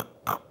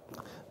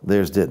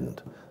 Theirs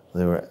didn't.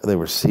 They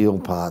were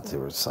sealed pots. They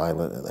were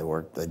silent, and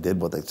they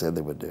did what they said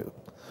they would do.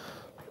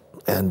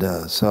 And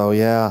so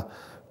yeah,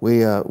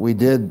 we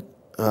did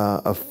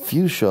a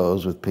few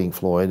shows with Pink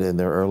Floyd in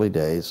their early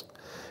days,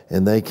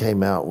 and they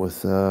came out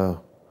with had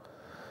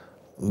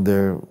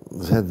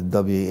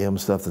the WEM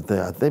stuff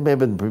that they may have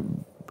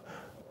been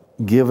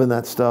given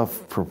that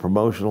stuff for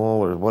promotional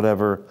or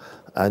whatever.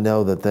 I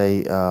know that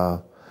they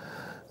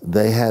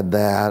had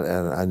that,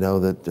 and I know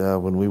that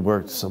when we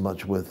worked so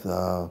much with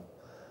the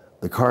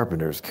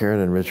Carpenters, Karen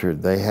and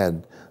Richard, they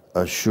had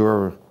a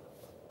Shure.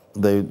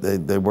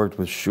 They worked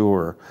with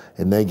Shure,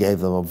 and they gave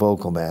them a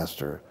Vocal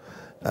Master.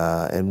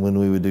 And when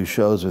we would do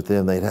shows with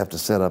them, they'd have to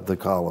set up the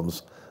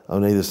columns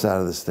on either side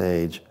of the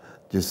stage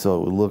just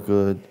so it would look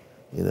good.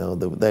 You know,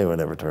 they were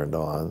never turned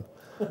on,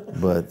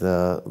 but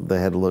they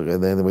had to look,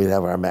 and then we'd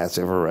have our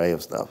massive array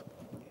of stuff.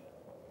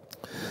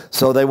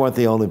 So they weren't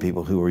the only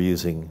people who were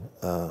using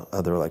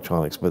other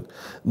electronics, but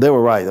they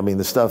were right. I mean,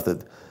 the stuff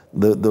that,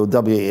 the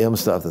WAM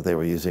stuff that they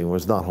were using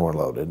was not horn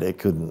loaded. It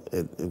couldn't,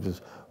 it was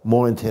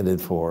more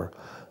intended for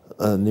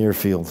near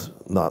field,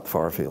 not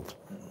far field.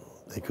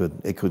 It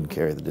couldn't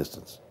carry the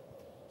distance.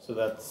 So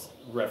that's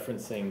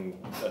referencing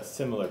a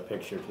similar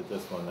picture to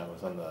this one that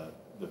was on the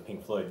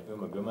Pink Floyd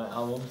Uma Guma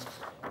album.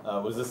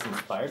 Was this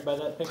inspired by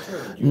that picture?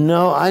 Or did you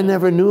no, I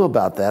never knew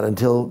about that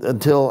until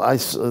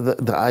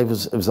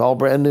it was all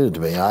brand new to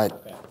me. I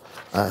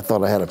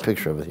thought I had a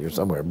picture of it here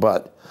somewhere,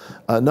 but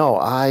no, no,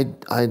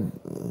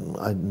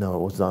 it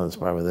was not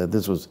inspired by that.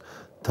 This was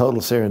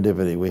total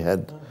serendipity. We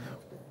had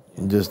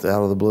just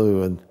out of the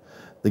blue, and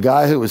the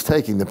guy who was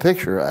taking the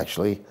picture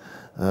actually,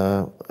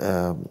 a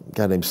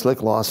guy named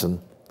Slick Lawson.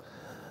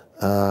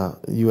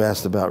 You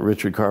asked about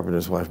Richard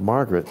Carpenter's wife,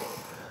 Margaret.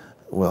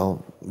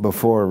 Well,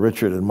 before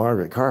Richard and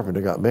Margaret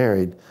Carpenter got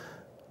married,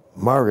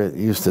 Margaret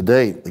used to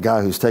date the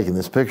guy who's taking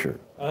this picture.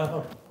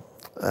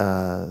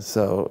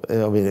 So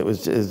I mean,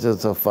 it's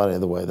just so funny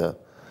the way the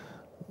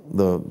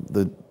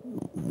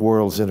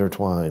worlds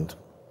intertwined.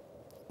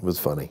 It was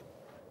funny.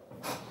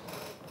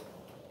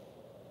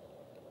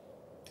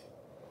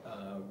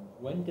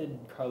 When did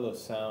Carlo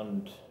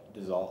Sound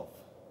dissolve,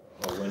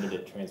 or when did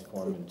it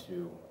transform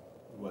into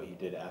what you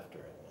did after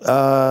it?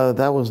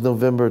 That was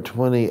November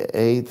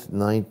 28th,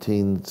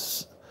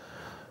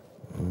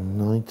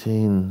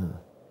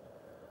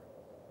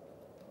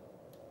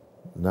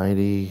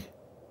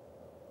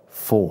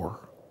 1994.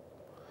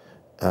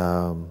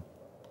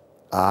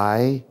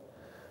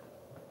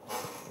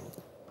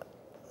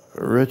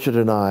 Richard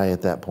and I,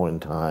 at that point in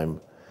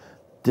time,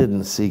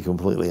 didn't see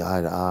completely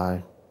eye to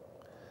eye.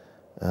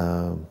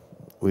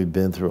 We'd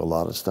been through a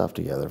lot of stuff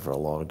together for a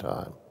long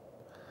time,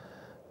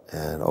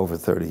 and over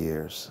 30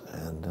 years.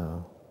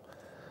 And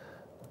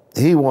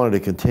he wanted to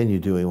continue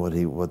doing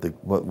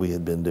what we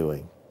had been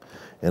doing,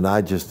 and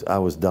I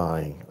was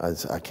dying.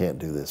 I can't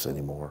do this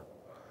anymore.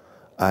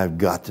 I've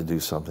got to do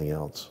something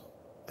else.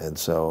 And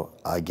so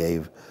I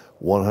gave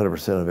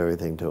 100% of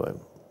everything to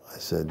him. I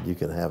said, "You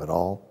can have it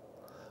all.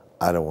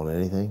 I don't want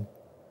anything.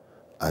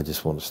 I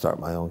just want to start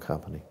my own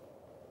company."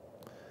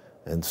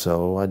 And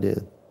so I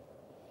did.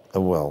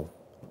 Well,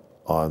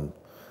 on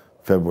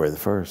February the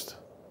 1st.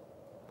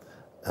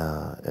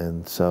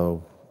 And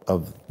so,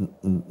 of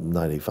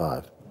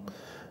 95.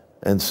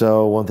 And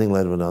so one thing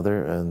led to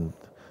another, and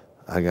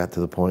I got to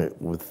the point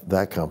with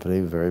that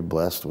company, very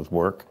blessed with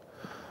work.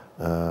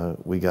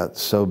 We got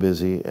so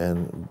busy,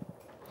 and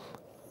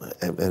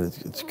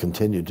it's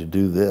continued to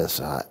do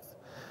this. I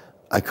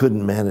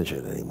couldn't manage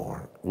it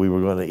anymore. We were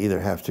going to either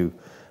have to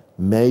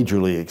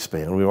majorly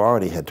expand. We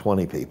already had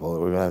 20 people. We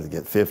were going to have to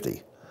get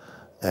 50.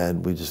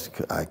 And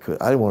I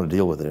didn't want to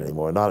deal with it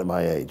anymore, not at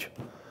my age.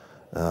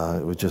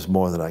 It was just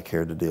more than I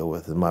cared to deal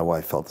with, and my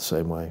wife felt the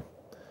same way.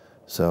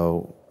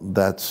 So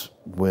that's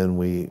when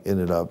we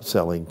ended up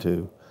selling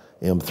to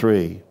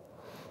M3.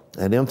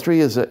 And M3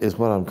 is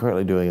what I'm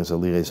currently doing as a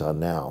liaison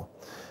now.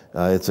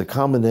 It's a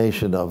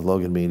combination of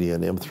Logan Media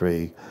and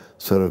M3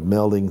 sort of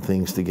melding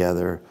things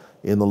together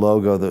in the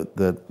logo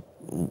that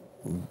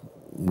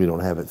we don't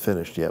have it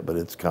finished yet, but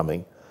it's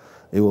coming.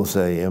 It will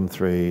say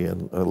M3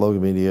 and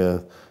Logan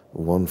Media,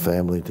 one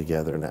family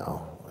together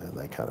now, and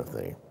that kind of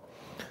thing.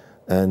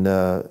 And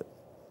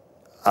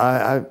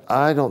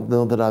I don't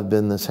know that I've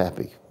been this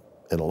happy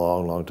in a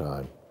long, long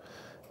time.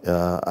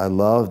 I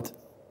loved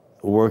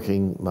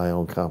working my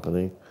own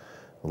company,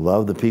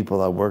 loved the people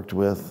I worked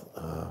with,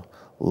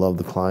 loved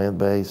the client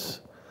base,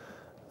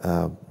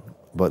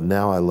 but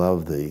now I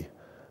love the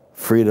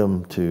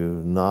freedom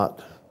to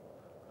not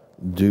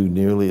do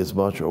nearly as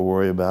much or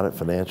worry about it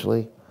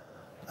financially.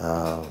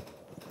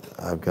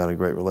 I've got a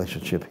great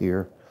relationship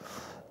here.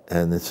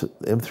 And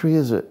M3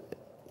 is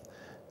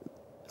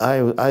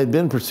I had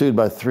been pursued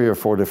by 3 or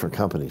 4 different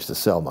companies to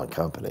sell my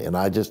company, and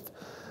I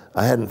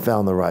hadn't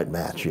found the right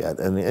match yet,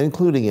 and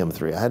including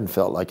M3, I hadn't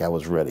felt like I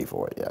was ready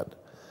for it yet.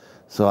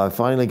 So I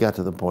finally got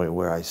to the point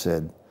where I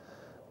said,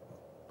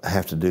 I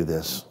have to do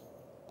this.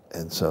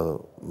 And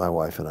so my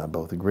wife and I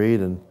both agreed,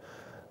 and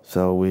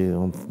so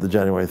on the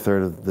January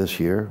 3rd of this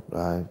year,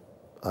 I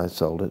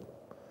sold it.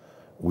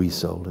 We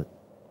sold it.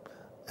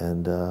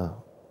 And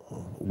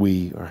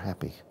we are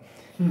happy.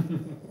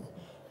 I'm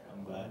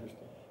glad.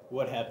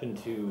 What happened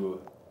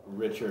to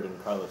Richard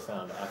and Carlo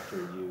Sound after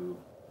you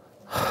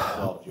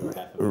solved your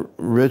half of it?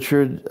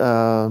 Richard,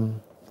 I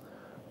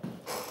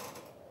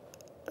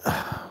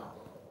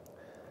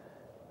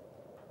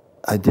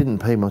didn't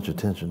pay much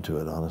attention to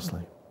it,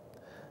 honestly.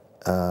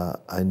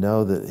 I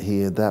know that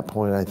he, at that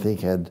point, I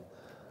think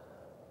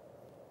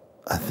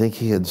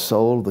he had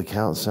sold the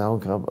Count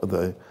Sound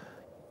Company.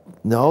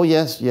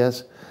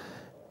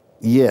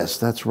 Yes,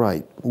 that's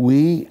right.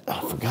 I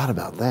forgot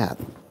about that.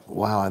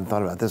 Wow, I hadn't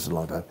thought about this in a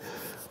long time.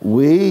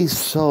 We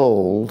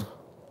sold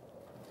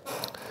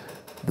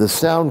the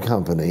sound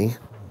company,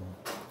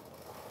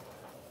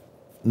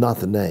 not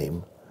the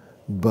name,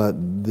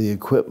 but the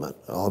equipment,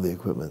 all the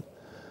equipment,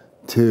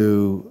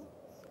 to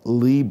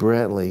Lee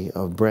Brantley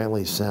of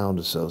Brantley Sound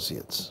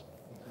Associates.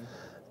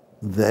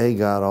 They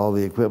got all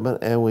the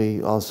equipment, and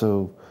we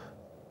also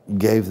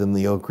gave them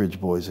the Oak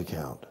Ridge Boys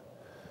account,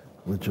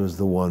 which was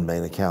the one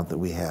main account that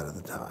we had at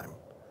the time.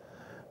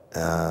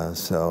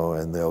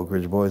 And the Oak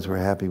Ridge Boys were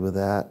happy with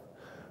that.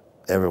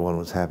 Everyone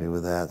was happy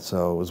with that.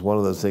 So it was one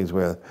of those things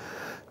where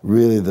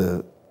really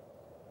the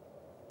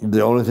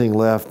only thing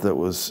left that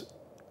was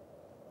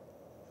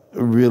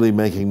really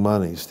making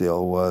money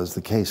still was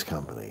the Case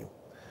Company.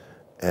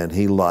 And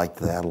he liked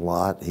that a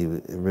lot.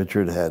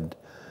 Richard had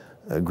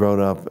grown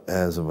up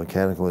as a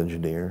mechanical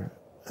engineer,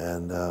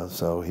 and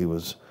so he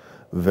was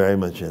very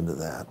much into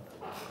that.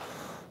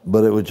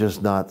 But it was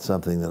just not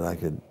something that I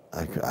could,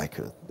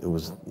 it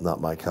was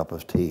not my cup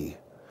of tea.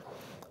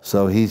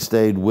 So he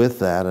stayed with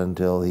that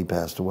until he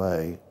passed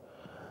away.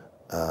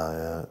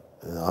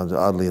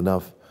 Oddly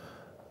enough,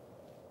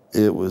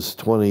 it was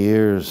 20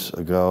 years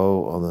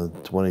ago on the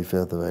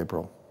 25th of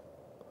April.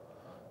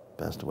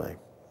 Passed away.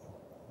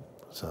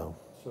 So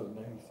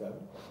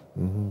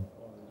 97?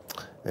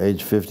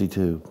 Age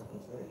 52.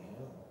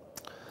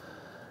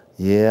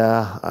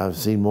 Yeah, I've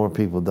seen more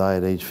people die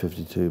at age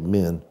 52,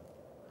 men,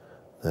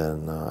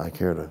 than I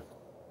care to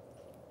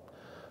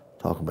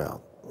talk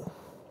about.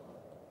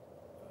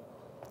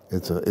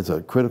 It's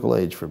a critical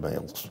age for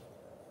males.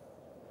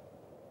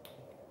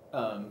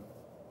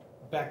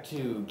 Back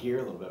to gear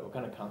a little bit. What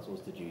kind of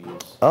consoles did you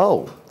use?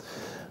 Oh,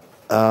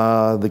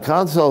 the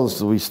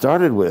consoles we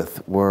started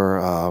with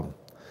were,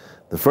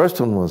 the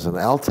first one was an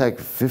Altec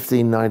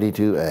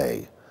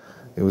 1592A.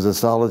 It was a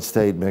solid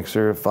state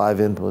mixer, 5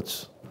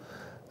 inputs.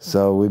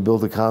 So we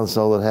built a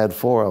console that had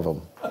 4 of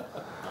them.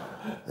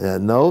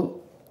 And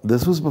no,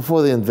 this was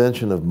before the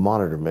invention of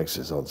monitor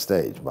mixers on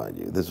stage, mind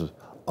you. This was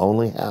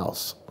only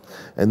house.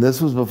 And this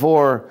was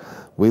before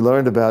we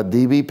learned about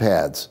DB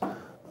pads,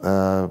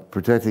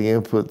 protecting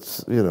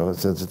inputs, you know,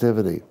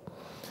 sensitivity.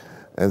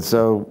 And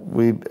so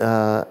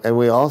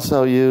we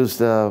also used,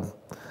 for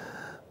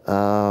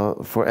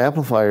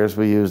amplifiers,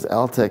 we used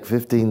Altec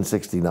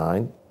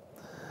 1569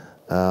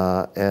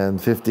 and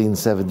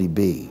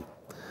 1570B.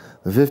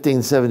 The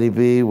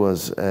 1570B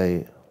was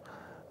a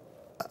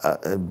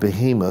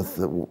behemoth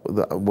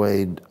that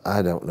weighed,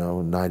 I don't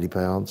know, 90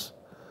 pounds,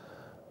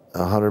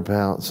 100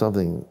 pounds,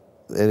 something.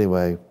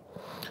 Anyway,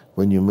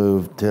 when you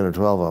move 10 or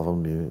 12 of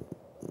them,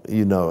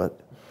 you know it.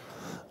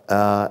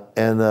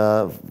 And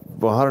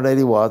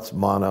 180 watts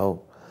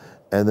mono,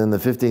 and then the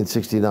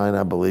 1569,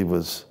 I believe,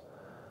 was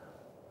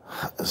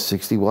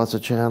 60 watts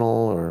a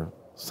channel or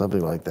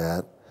something like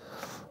that,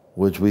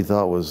 which we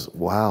thought was,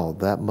 wow,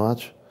 that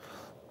much?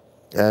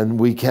 And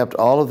we kept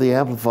all of the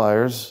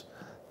amplifiers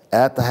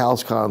at the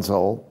house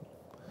console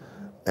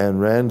and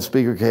ran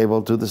speaker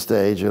cable to the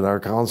stage, and our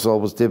console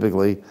was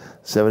typically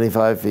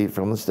 75 feet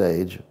from the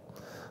stage.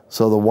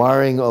 So the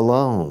wiring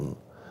alone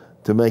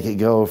to make it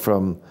go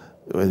from,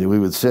 we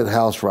would sit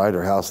house right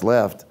or house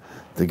left,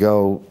 to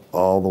go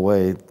all the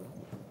way,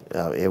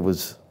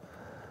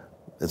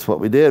 it's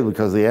what we did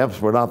because the amps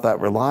were not that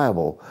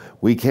reliable.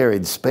 We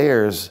carried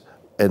spares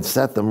and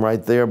set them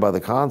right there by the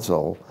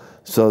console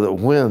so that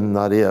when,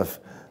 not if,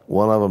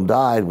 one of them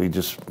died, we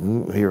just,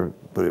 here,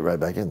 put it right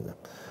back in there.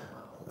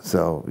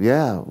 So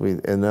yeah,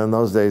 and in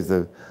those days,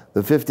 the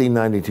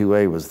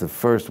 1592A was the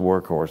first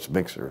workhorse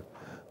mixer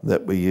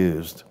that we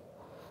used.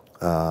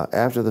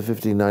 After the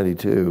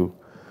 1592,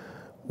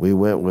 we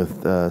went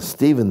with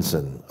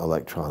Stevenson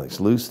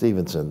Electronics, Lou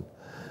Stevenson,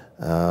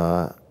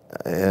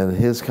 and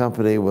his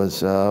company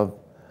was out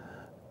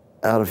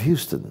of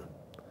Houston.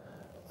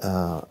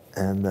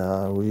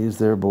 And we used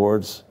their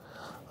boards.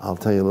 I'll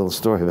tell you a little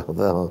story about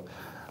that.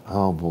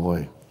 Oh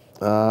boy.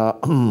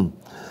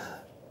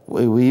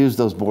 We used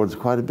those boards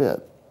quite a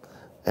bit.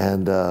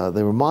 And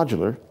they were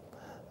modular,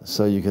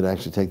 so you could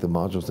actually take the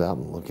modules out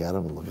and look at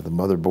them and look at the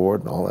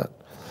motherboard and all that.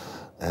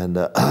 And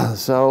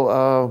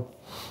so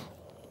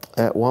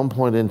at one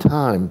point in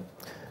time,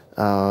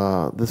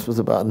 this was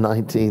about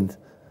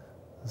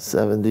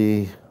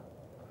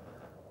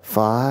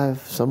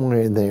 1975,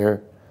 somewhere in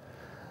there,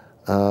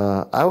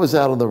 I was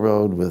out on the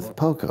road with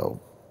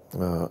Poco.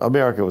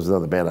 America was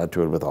another band I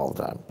toured with all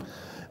the time.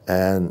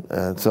 And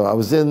so I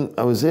was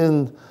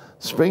in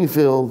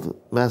Springfield,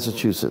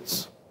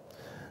 Massachusetts,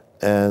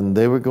 and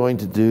they were going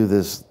to do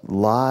this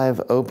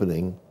live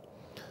opening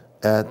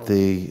at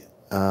the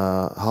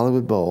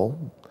Hollywood Bowl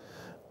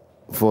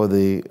for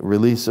the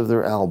release of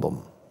their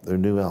album, their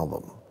new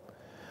album.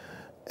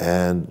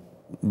 And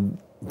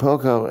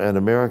Poco and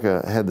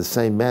America had the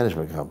same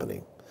management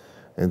company.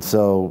 And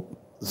so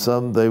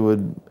they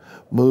would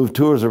move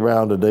tours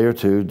around a day or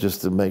two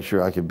just to make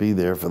sure I could be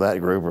there for that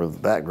group or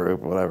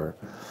whatever.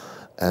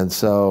 And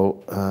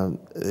so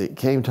it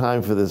came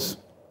time for this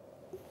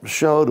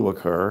show to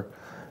occur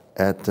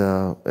at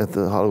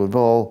the Hollywood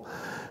Bowl,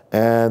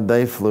 and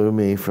they flew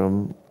me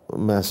from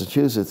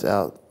Massachusetts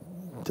out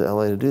to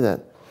LA to do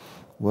that.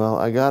 Well,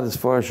 I got as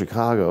far as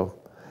Chicago,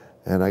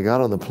 and I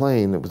got on the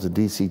plane. It was a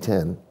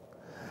DC-10,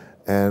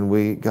 and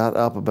we got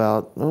up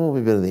about,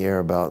 we've been in the air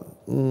about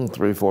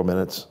 3-4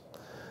 minutes.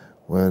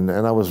 And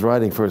I was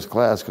riding first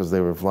class because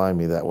they were flying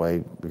me that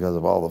way because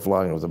of all the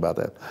flying that was about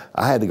that.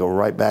 I had to go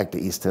right back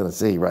to East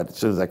Tennessee right as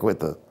soon as I quit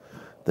the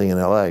thing in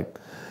LA.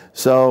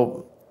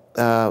 So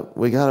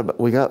we got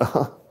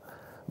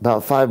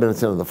about 5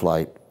 minutes into the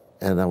flight,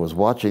 and I was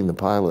watching the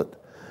pilot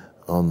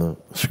on the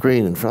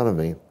screen in front of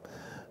me,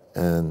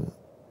 and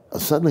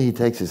suddenly he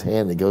takes his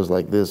hand and he goes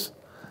like this,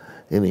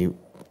 and he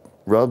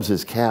rubs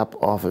his cap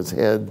off his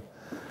head,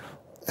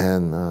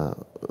 and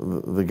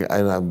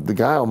the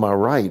guy on my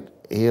right,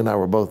 he and I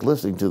were both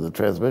listening to the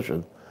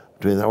transmission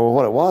between them. Well,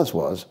 what it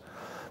was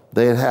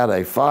they had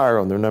a fire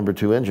on their number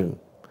 2 engine,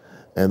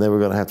 and they were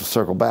going to have to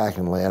circle back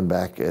and land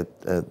back at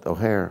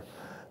O'Hare.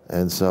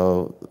 And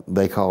so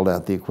they called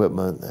out the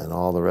equipment and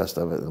all the rest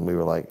of it, and we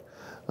were like,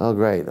 oh,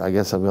 great, I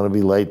guess I'm going to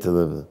be late to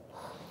the...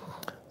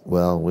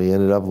 Well, we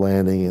ended up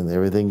landing, and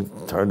everything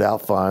turned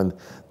out fine.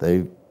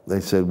 They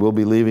said, we'll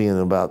be leaving in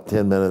about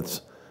 10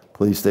 minutes.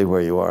 Please stay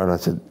where you are. And I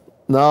said,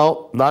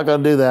 no, not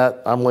going to do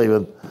that. I'm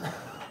leaving.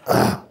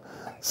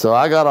 So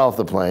I got off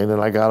the plane,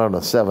 and I got on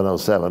a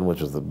 707,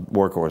 which was the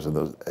workhorse in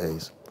those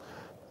days,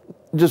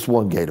 just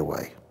one gate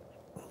away.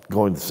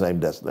 going to the same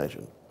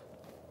destination.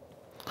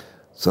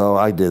 So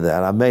I did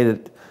that. I made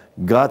it,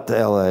 got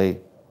to LA,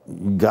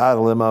 got a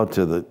limo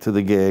to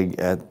the gig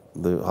at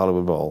the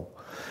Hollywood Bowl,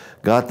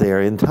 got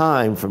there in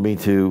time for me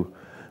to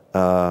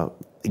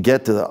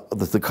get to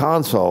the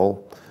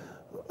console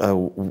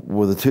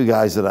with the two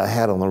guys that I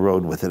had on the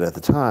road with it at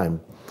the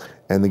time,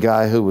 and the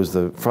guy who was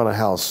the front of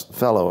house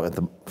fellow at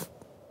the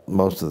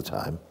most of the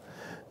time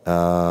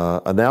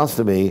announced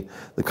to me,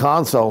 the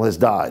console has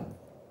died.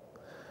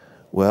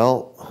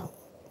 Well,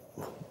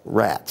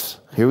 rats.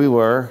 Here we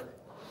were.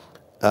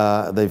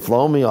 They've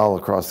flown me all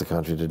across the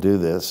country to do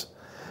this.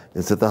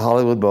 It's at the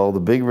Hollywood Bowl, the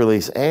big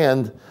release,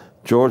 and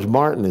George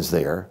Martin is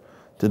there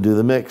to do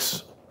the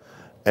mix.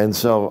 And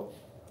so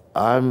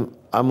I'm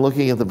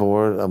looking at the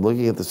board, I'm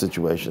looking at the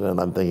situation, and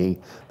I'm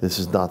thinking, this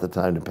is not the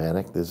time to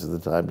panic. This is the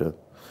time to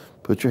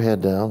put your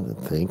head down and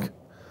think.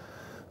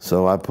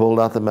 So I pulled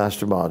out the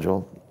master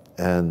module,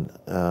 and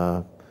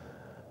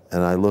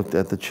I looked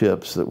at the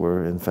chips that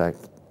were, in fact,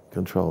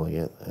 controlling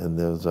it. And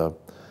there was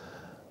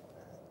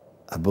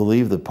I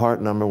believe the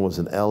part number was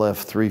an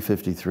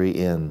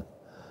LF353N,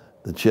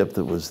 the chip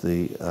that was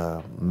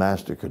the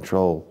master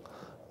control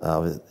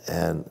of it.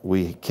 And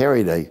we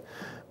carried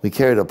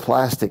a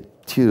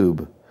plastic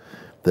tube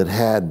that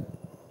had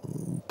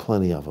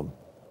plenty of them.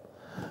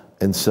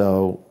 And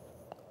so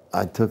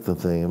I took the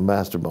thing, a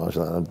master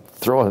module, and I'm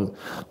throwing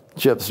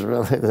chips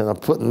around, and I'm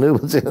putting new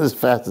ones in as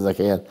fast as I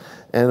can.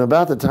 And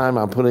about the time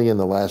I'm putting in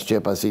the last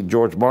chip, I see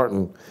George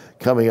Martin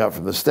coming up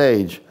from the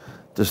stage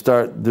to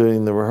start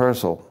doing the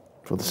rehearsal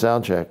for the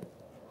sound check.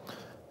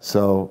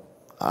 So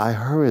I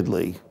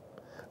hurriedly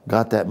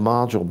got that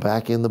module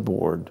back in the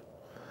board,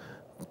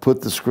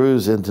 put the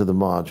screws into the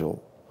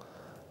module,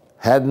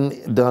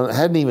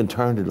 hadn't even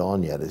turned it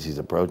on yet as he's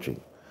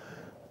approaching.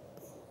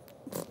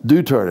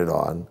 Do turn it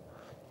on,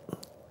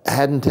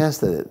 hadn't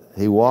tested it.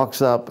 He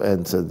walks up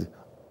and said,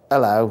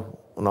 hello,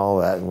 and all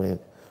that, and we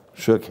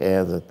shook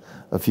hands and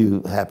a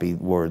few happy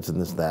words and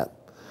this, that.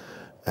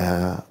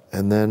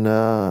 And then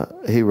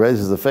he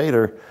raises the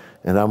fader,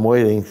 and I'm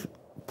waiting,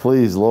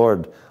 please,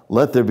 Lord,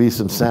 let there be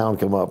some sound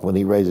come up when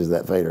he raises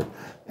that fader.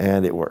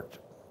 And it worked.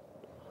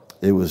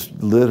 It was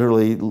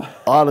literally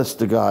honest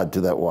to God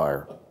to that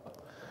wire.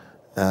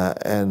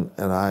 And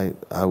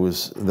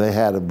they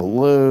had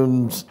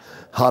balloons,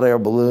 hot air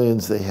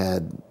balloons, they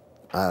had,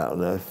 I don't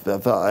know, I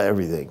felt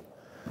everything.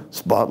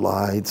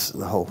 Spotlights,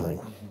 the whole thing.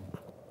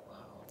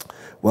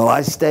 Well,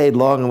 I stayed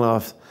long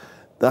enough.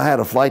 I had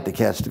a flight to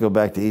catch to go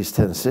back to East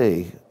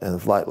Tennessee, and the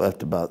flight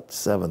left about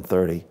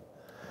 7:30.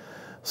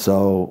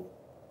 So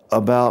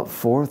about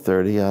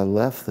 4:30, I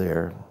left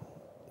there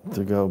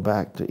to go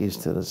back to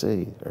East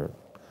Tennessee, or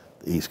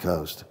the East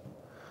Coast.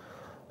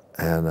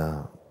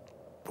 And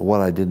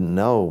what I didn't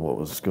know, what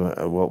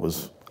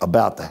was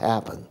about to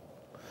happen.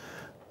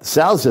 The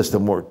sound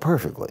system worked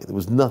perfectly. There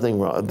was nothing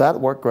wrong. That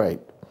worked great.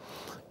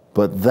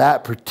 But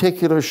that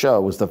particular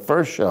show was the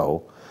first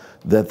show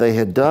that they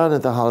had done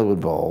at the Hollywood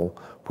Bowl,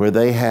 where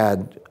they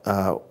had,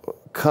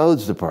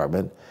 codes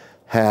department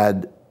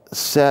had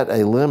set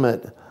a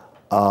limit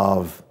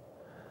of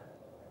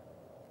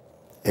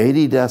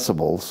 80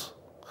 decibels,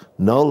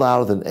 no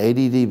louder than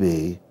 80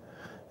 dB,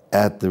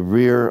 at the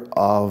rear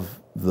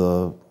of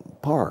the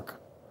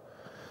park.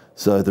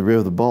 So at the rear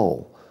of the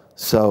bowl.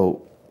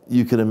 So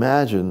you can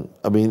imagine,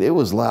 I mean, it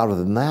was louder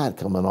than that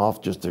coming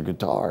off just their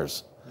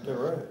guitars. You're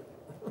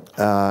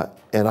right.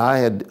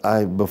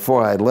 And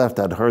before I had left,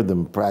 I'd heard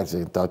them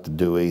practicing, talked to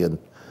Dewey and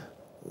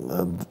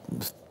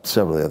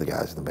several of the other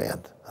guys in the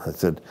band. I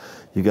said,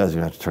 you guys are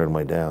gonna have to turn them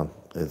way down.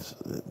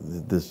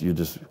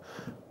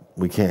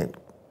 We can't,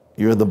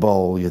 you're in the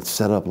bowl, you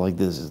set up like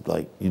this, it's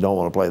like, you don't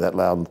want to play that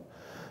loud.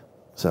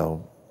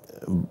 So,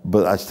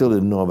 but I still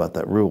didn't know about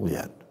that rule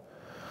yet.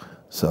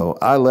 So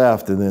I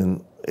left, and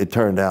then it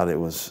turned out it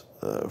was,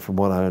 from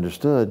what I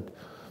understood,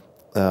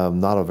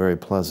 not a very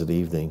pleasant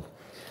evening.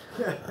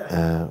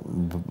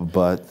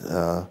 But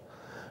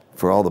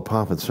for all the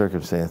pomp and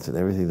circumstance and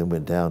everything that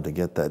went down to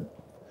get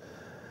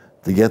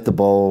the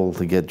bowl,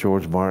 to get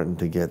George Martin,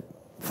 to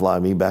fly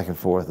me back and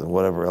forth, and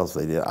whatever else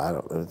they did, I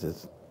don't know.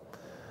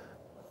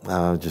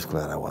 I was just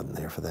glad I wasn't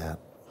there for that.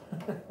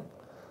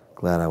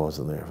 Glad I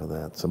wasn't there for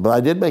that. So, but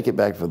I did make it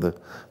back for the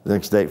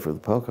next date for the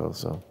POCO,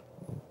 so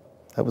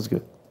that was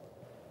good.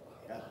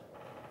 Yeah,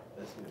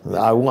 that's good.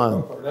 I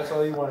won. That's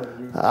all you wanted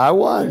to do. I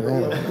won.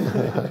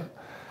 Man.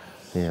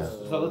 Yeah.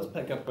 So let's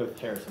pick up with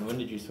Harrison. When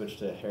did you switch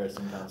to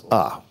Harrison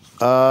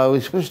consoles? We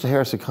switched to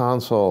Harrison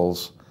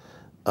consoles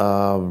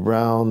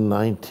around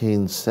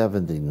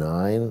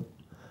 1979,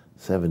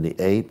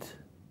 78,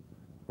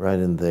 right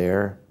in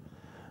there.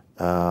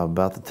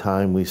 About the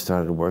time we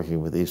started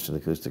working with Eastern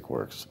Acoustic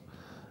Works.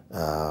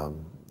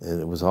 And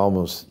it was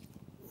almost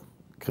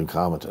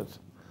concomitant.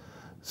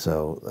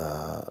 So,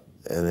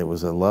 and it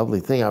was a lovely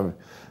thing.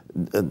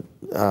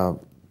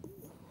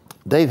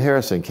 Dave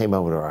Harrison came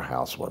over to our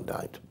house one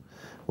night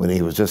when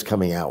he was just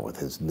coming out with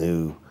his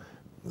new,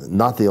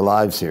 not the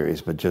Alive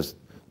series, but just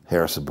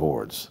Harrison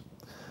boards.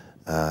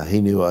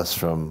 He knew us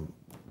from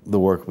the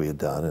work we had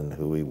done and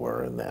who we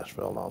were in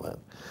Nashville and all that.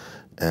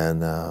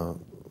 And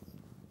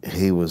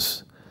he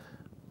was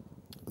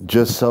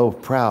just so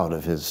proud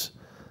of his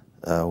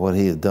what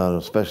he had done,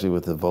 especially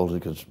with the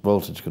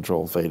voltage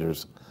control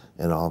faders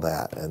and all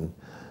that. And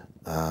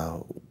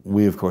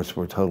we, of course,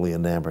 were totally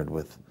enamored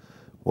with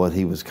what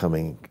he was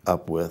coming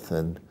up with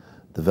and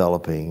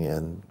developing.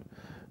 And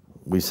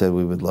we said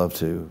we would love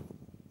to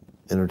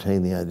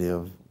entertain the idea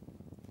of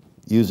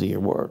using your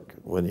work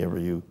whenever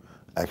you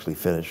actually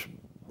finish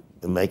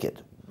and make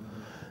it.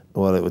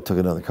 Well, it took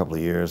another couple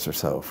of years or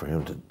so for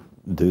him to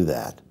do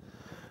that.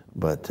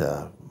 But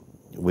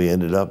we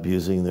ended up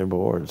using their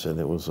boards, and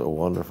it was a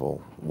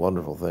wonderful,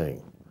 wonderful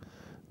thing.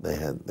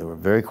 They were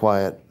very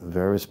quiet,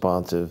 very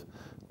responsive,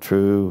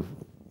 true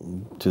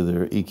to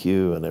their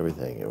EQ and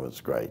everything. It was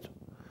great.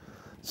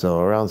 So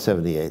around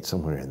 78,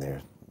 somewhere in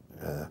there.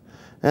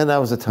 And that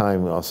was a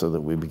time also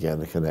that we began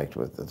to connect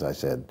with, as I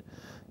said,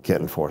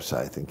 Kenton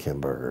Forsythe and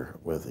Kim Berger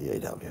with the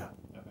AW. Okay.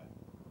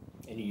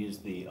 And you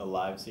used the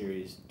Alive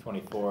series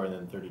 24 and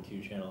then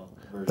 32 channel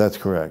version? That's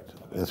correct.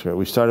 Okay. That's correct.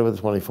 We started with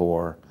the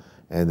 24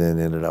 and then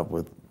ended up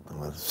with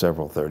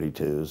several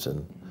 32s,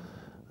 and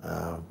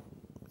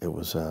it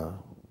was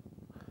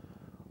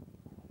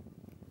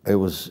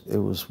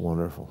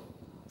wonderful.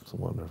 It was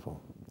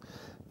wonderful.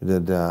 We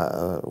did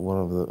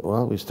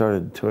we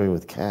started touring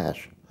with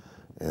Cash,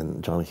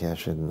 and Johnny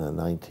Cash in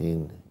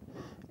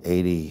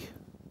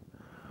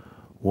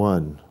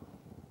 1981,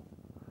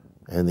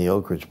 and the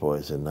Oak Ridge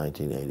Boys in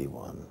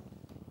 1981,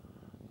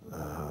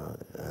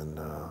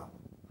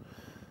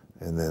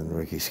 and then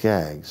Ricky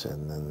Skaggs,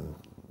 and then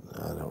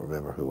I don't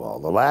remember who all.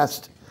 The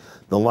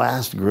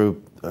last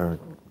group or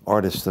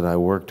artist that I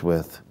worked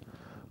with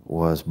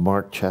was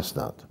Mark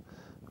Chestnut.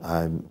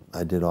 I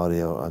did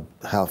audio,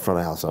 front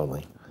of house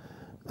only.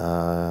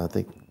 I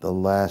think the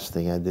last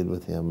thing I did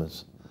with him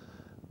was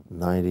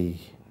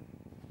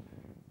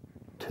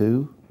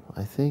 92,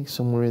 I think,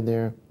 somewhere in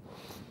there.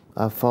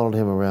 I followed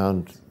him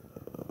around.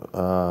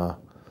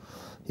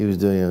 He was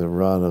doing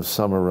a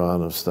summer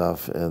run of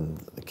stuff in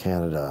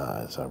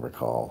Canada, as I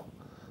recall.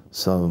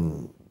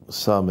 Some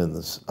in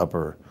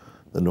the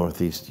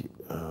northeast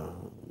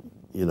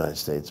United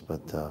States,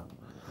 but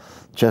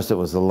Chestnut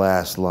was the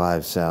last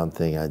live sound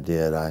thing I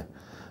did. I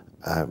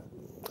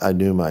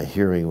knew my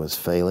hearing was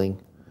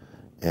failing,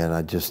 and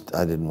I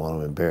didn't want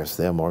to embarrass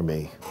them or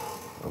me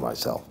or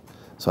myself,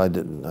 so I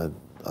didn't.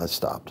 I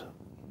stopped.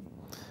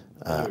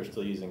 You were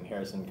still using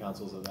Harrison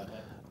consoles at that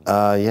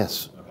time?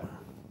 Yes. Okay.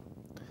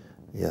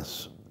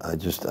 Yes. I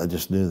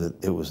just knew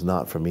that it was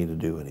not for me to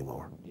do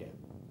anymore. Yeah.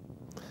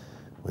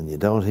 When you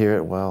don't hear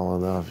it well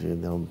enough, you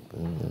don't.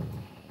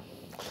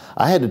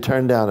 I had to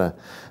turn down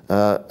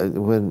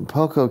when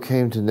Poco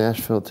came to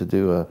Nashville to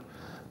do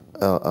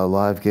a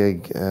live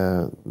gig.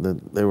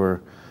 They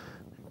were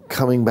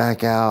coming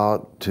back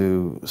out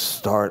to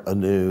start a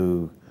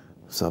new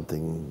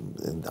something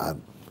in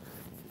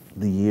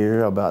the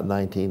year about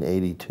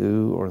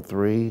 1982 or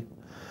 3,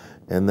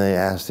 and they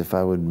asked if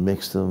I would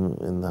mix them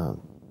in the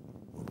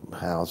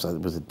house.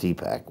 It was at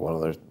DPAC, one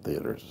of their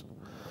theaters,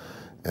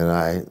 and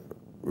I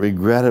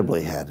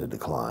regrettably had to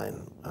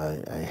decline.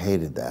 I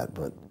hated that,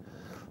 but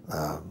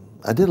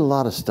I did a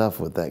lot of stuff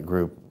with that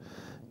group,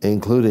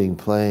 including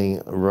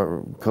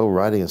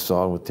co-writing a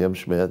song with Tim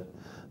Schmidt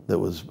that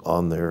was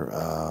on their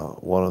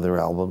one of their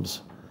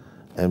albums,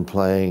 and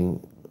playing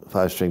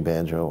 5-string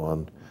banjo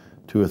on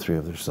 2 or 3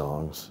 of their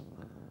songs.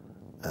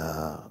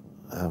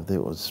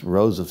 It was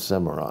Rose of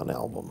Cimarron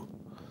album.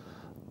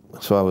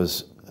 So I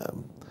was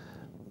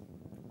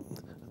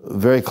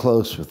very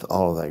close with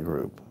all of that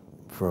group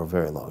for a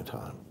very long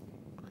time.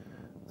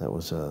 That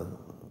was a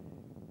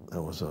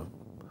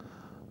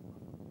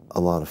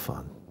lot of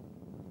fun.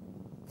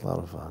 A lot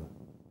of fun.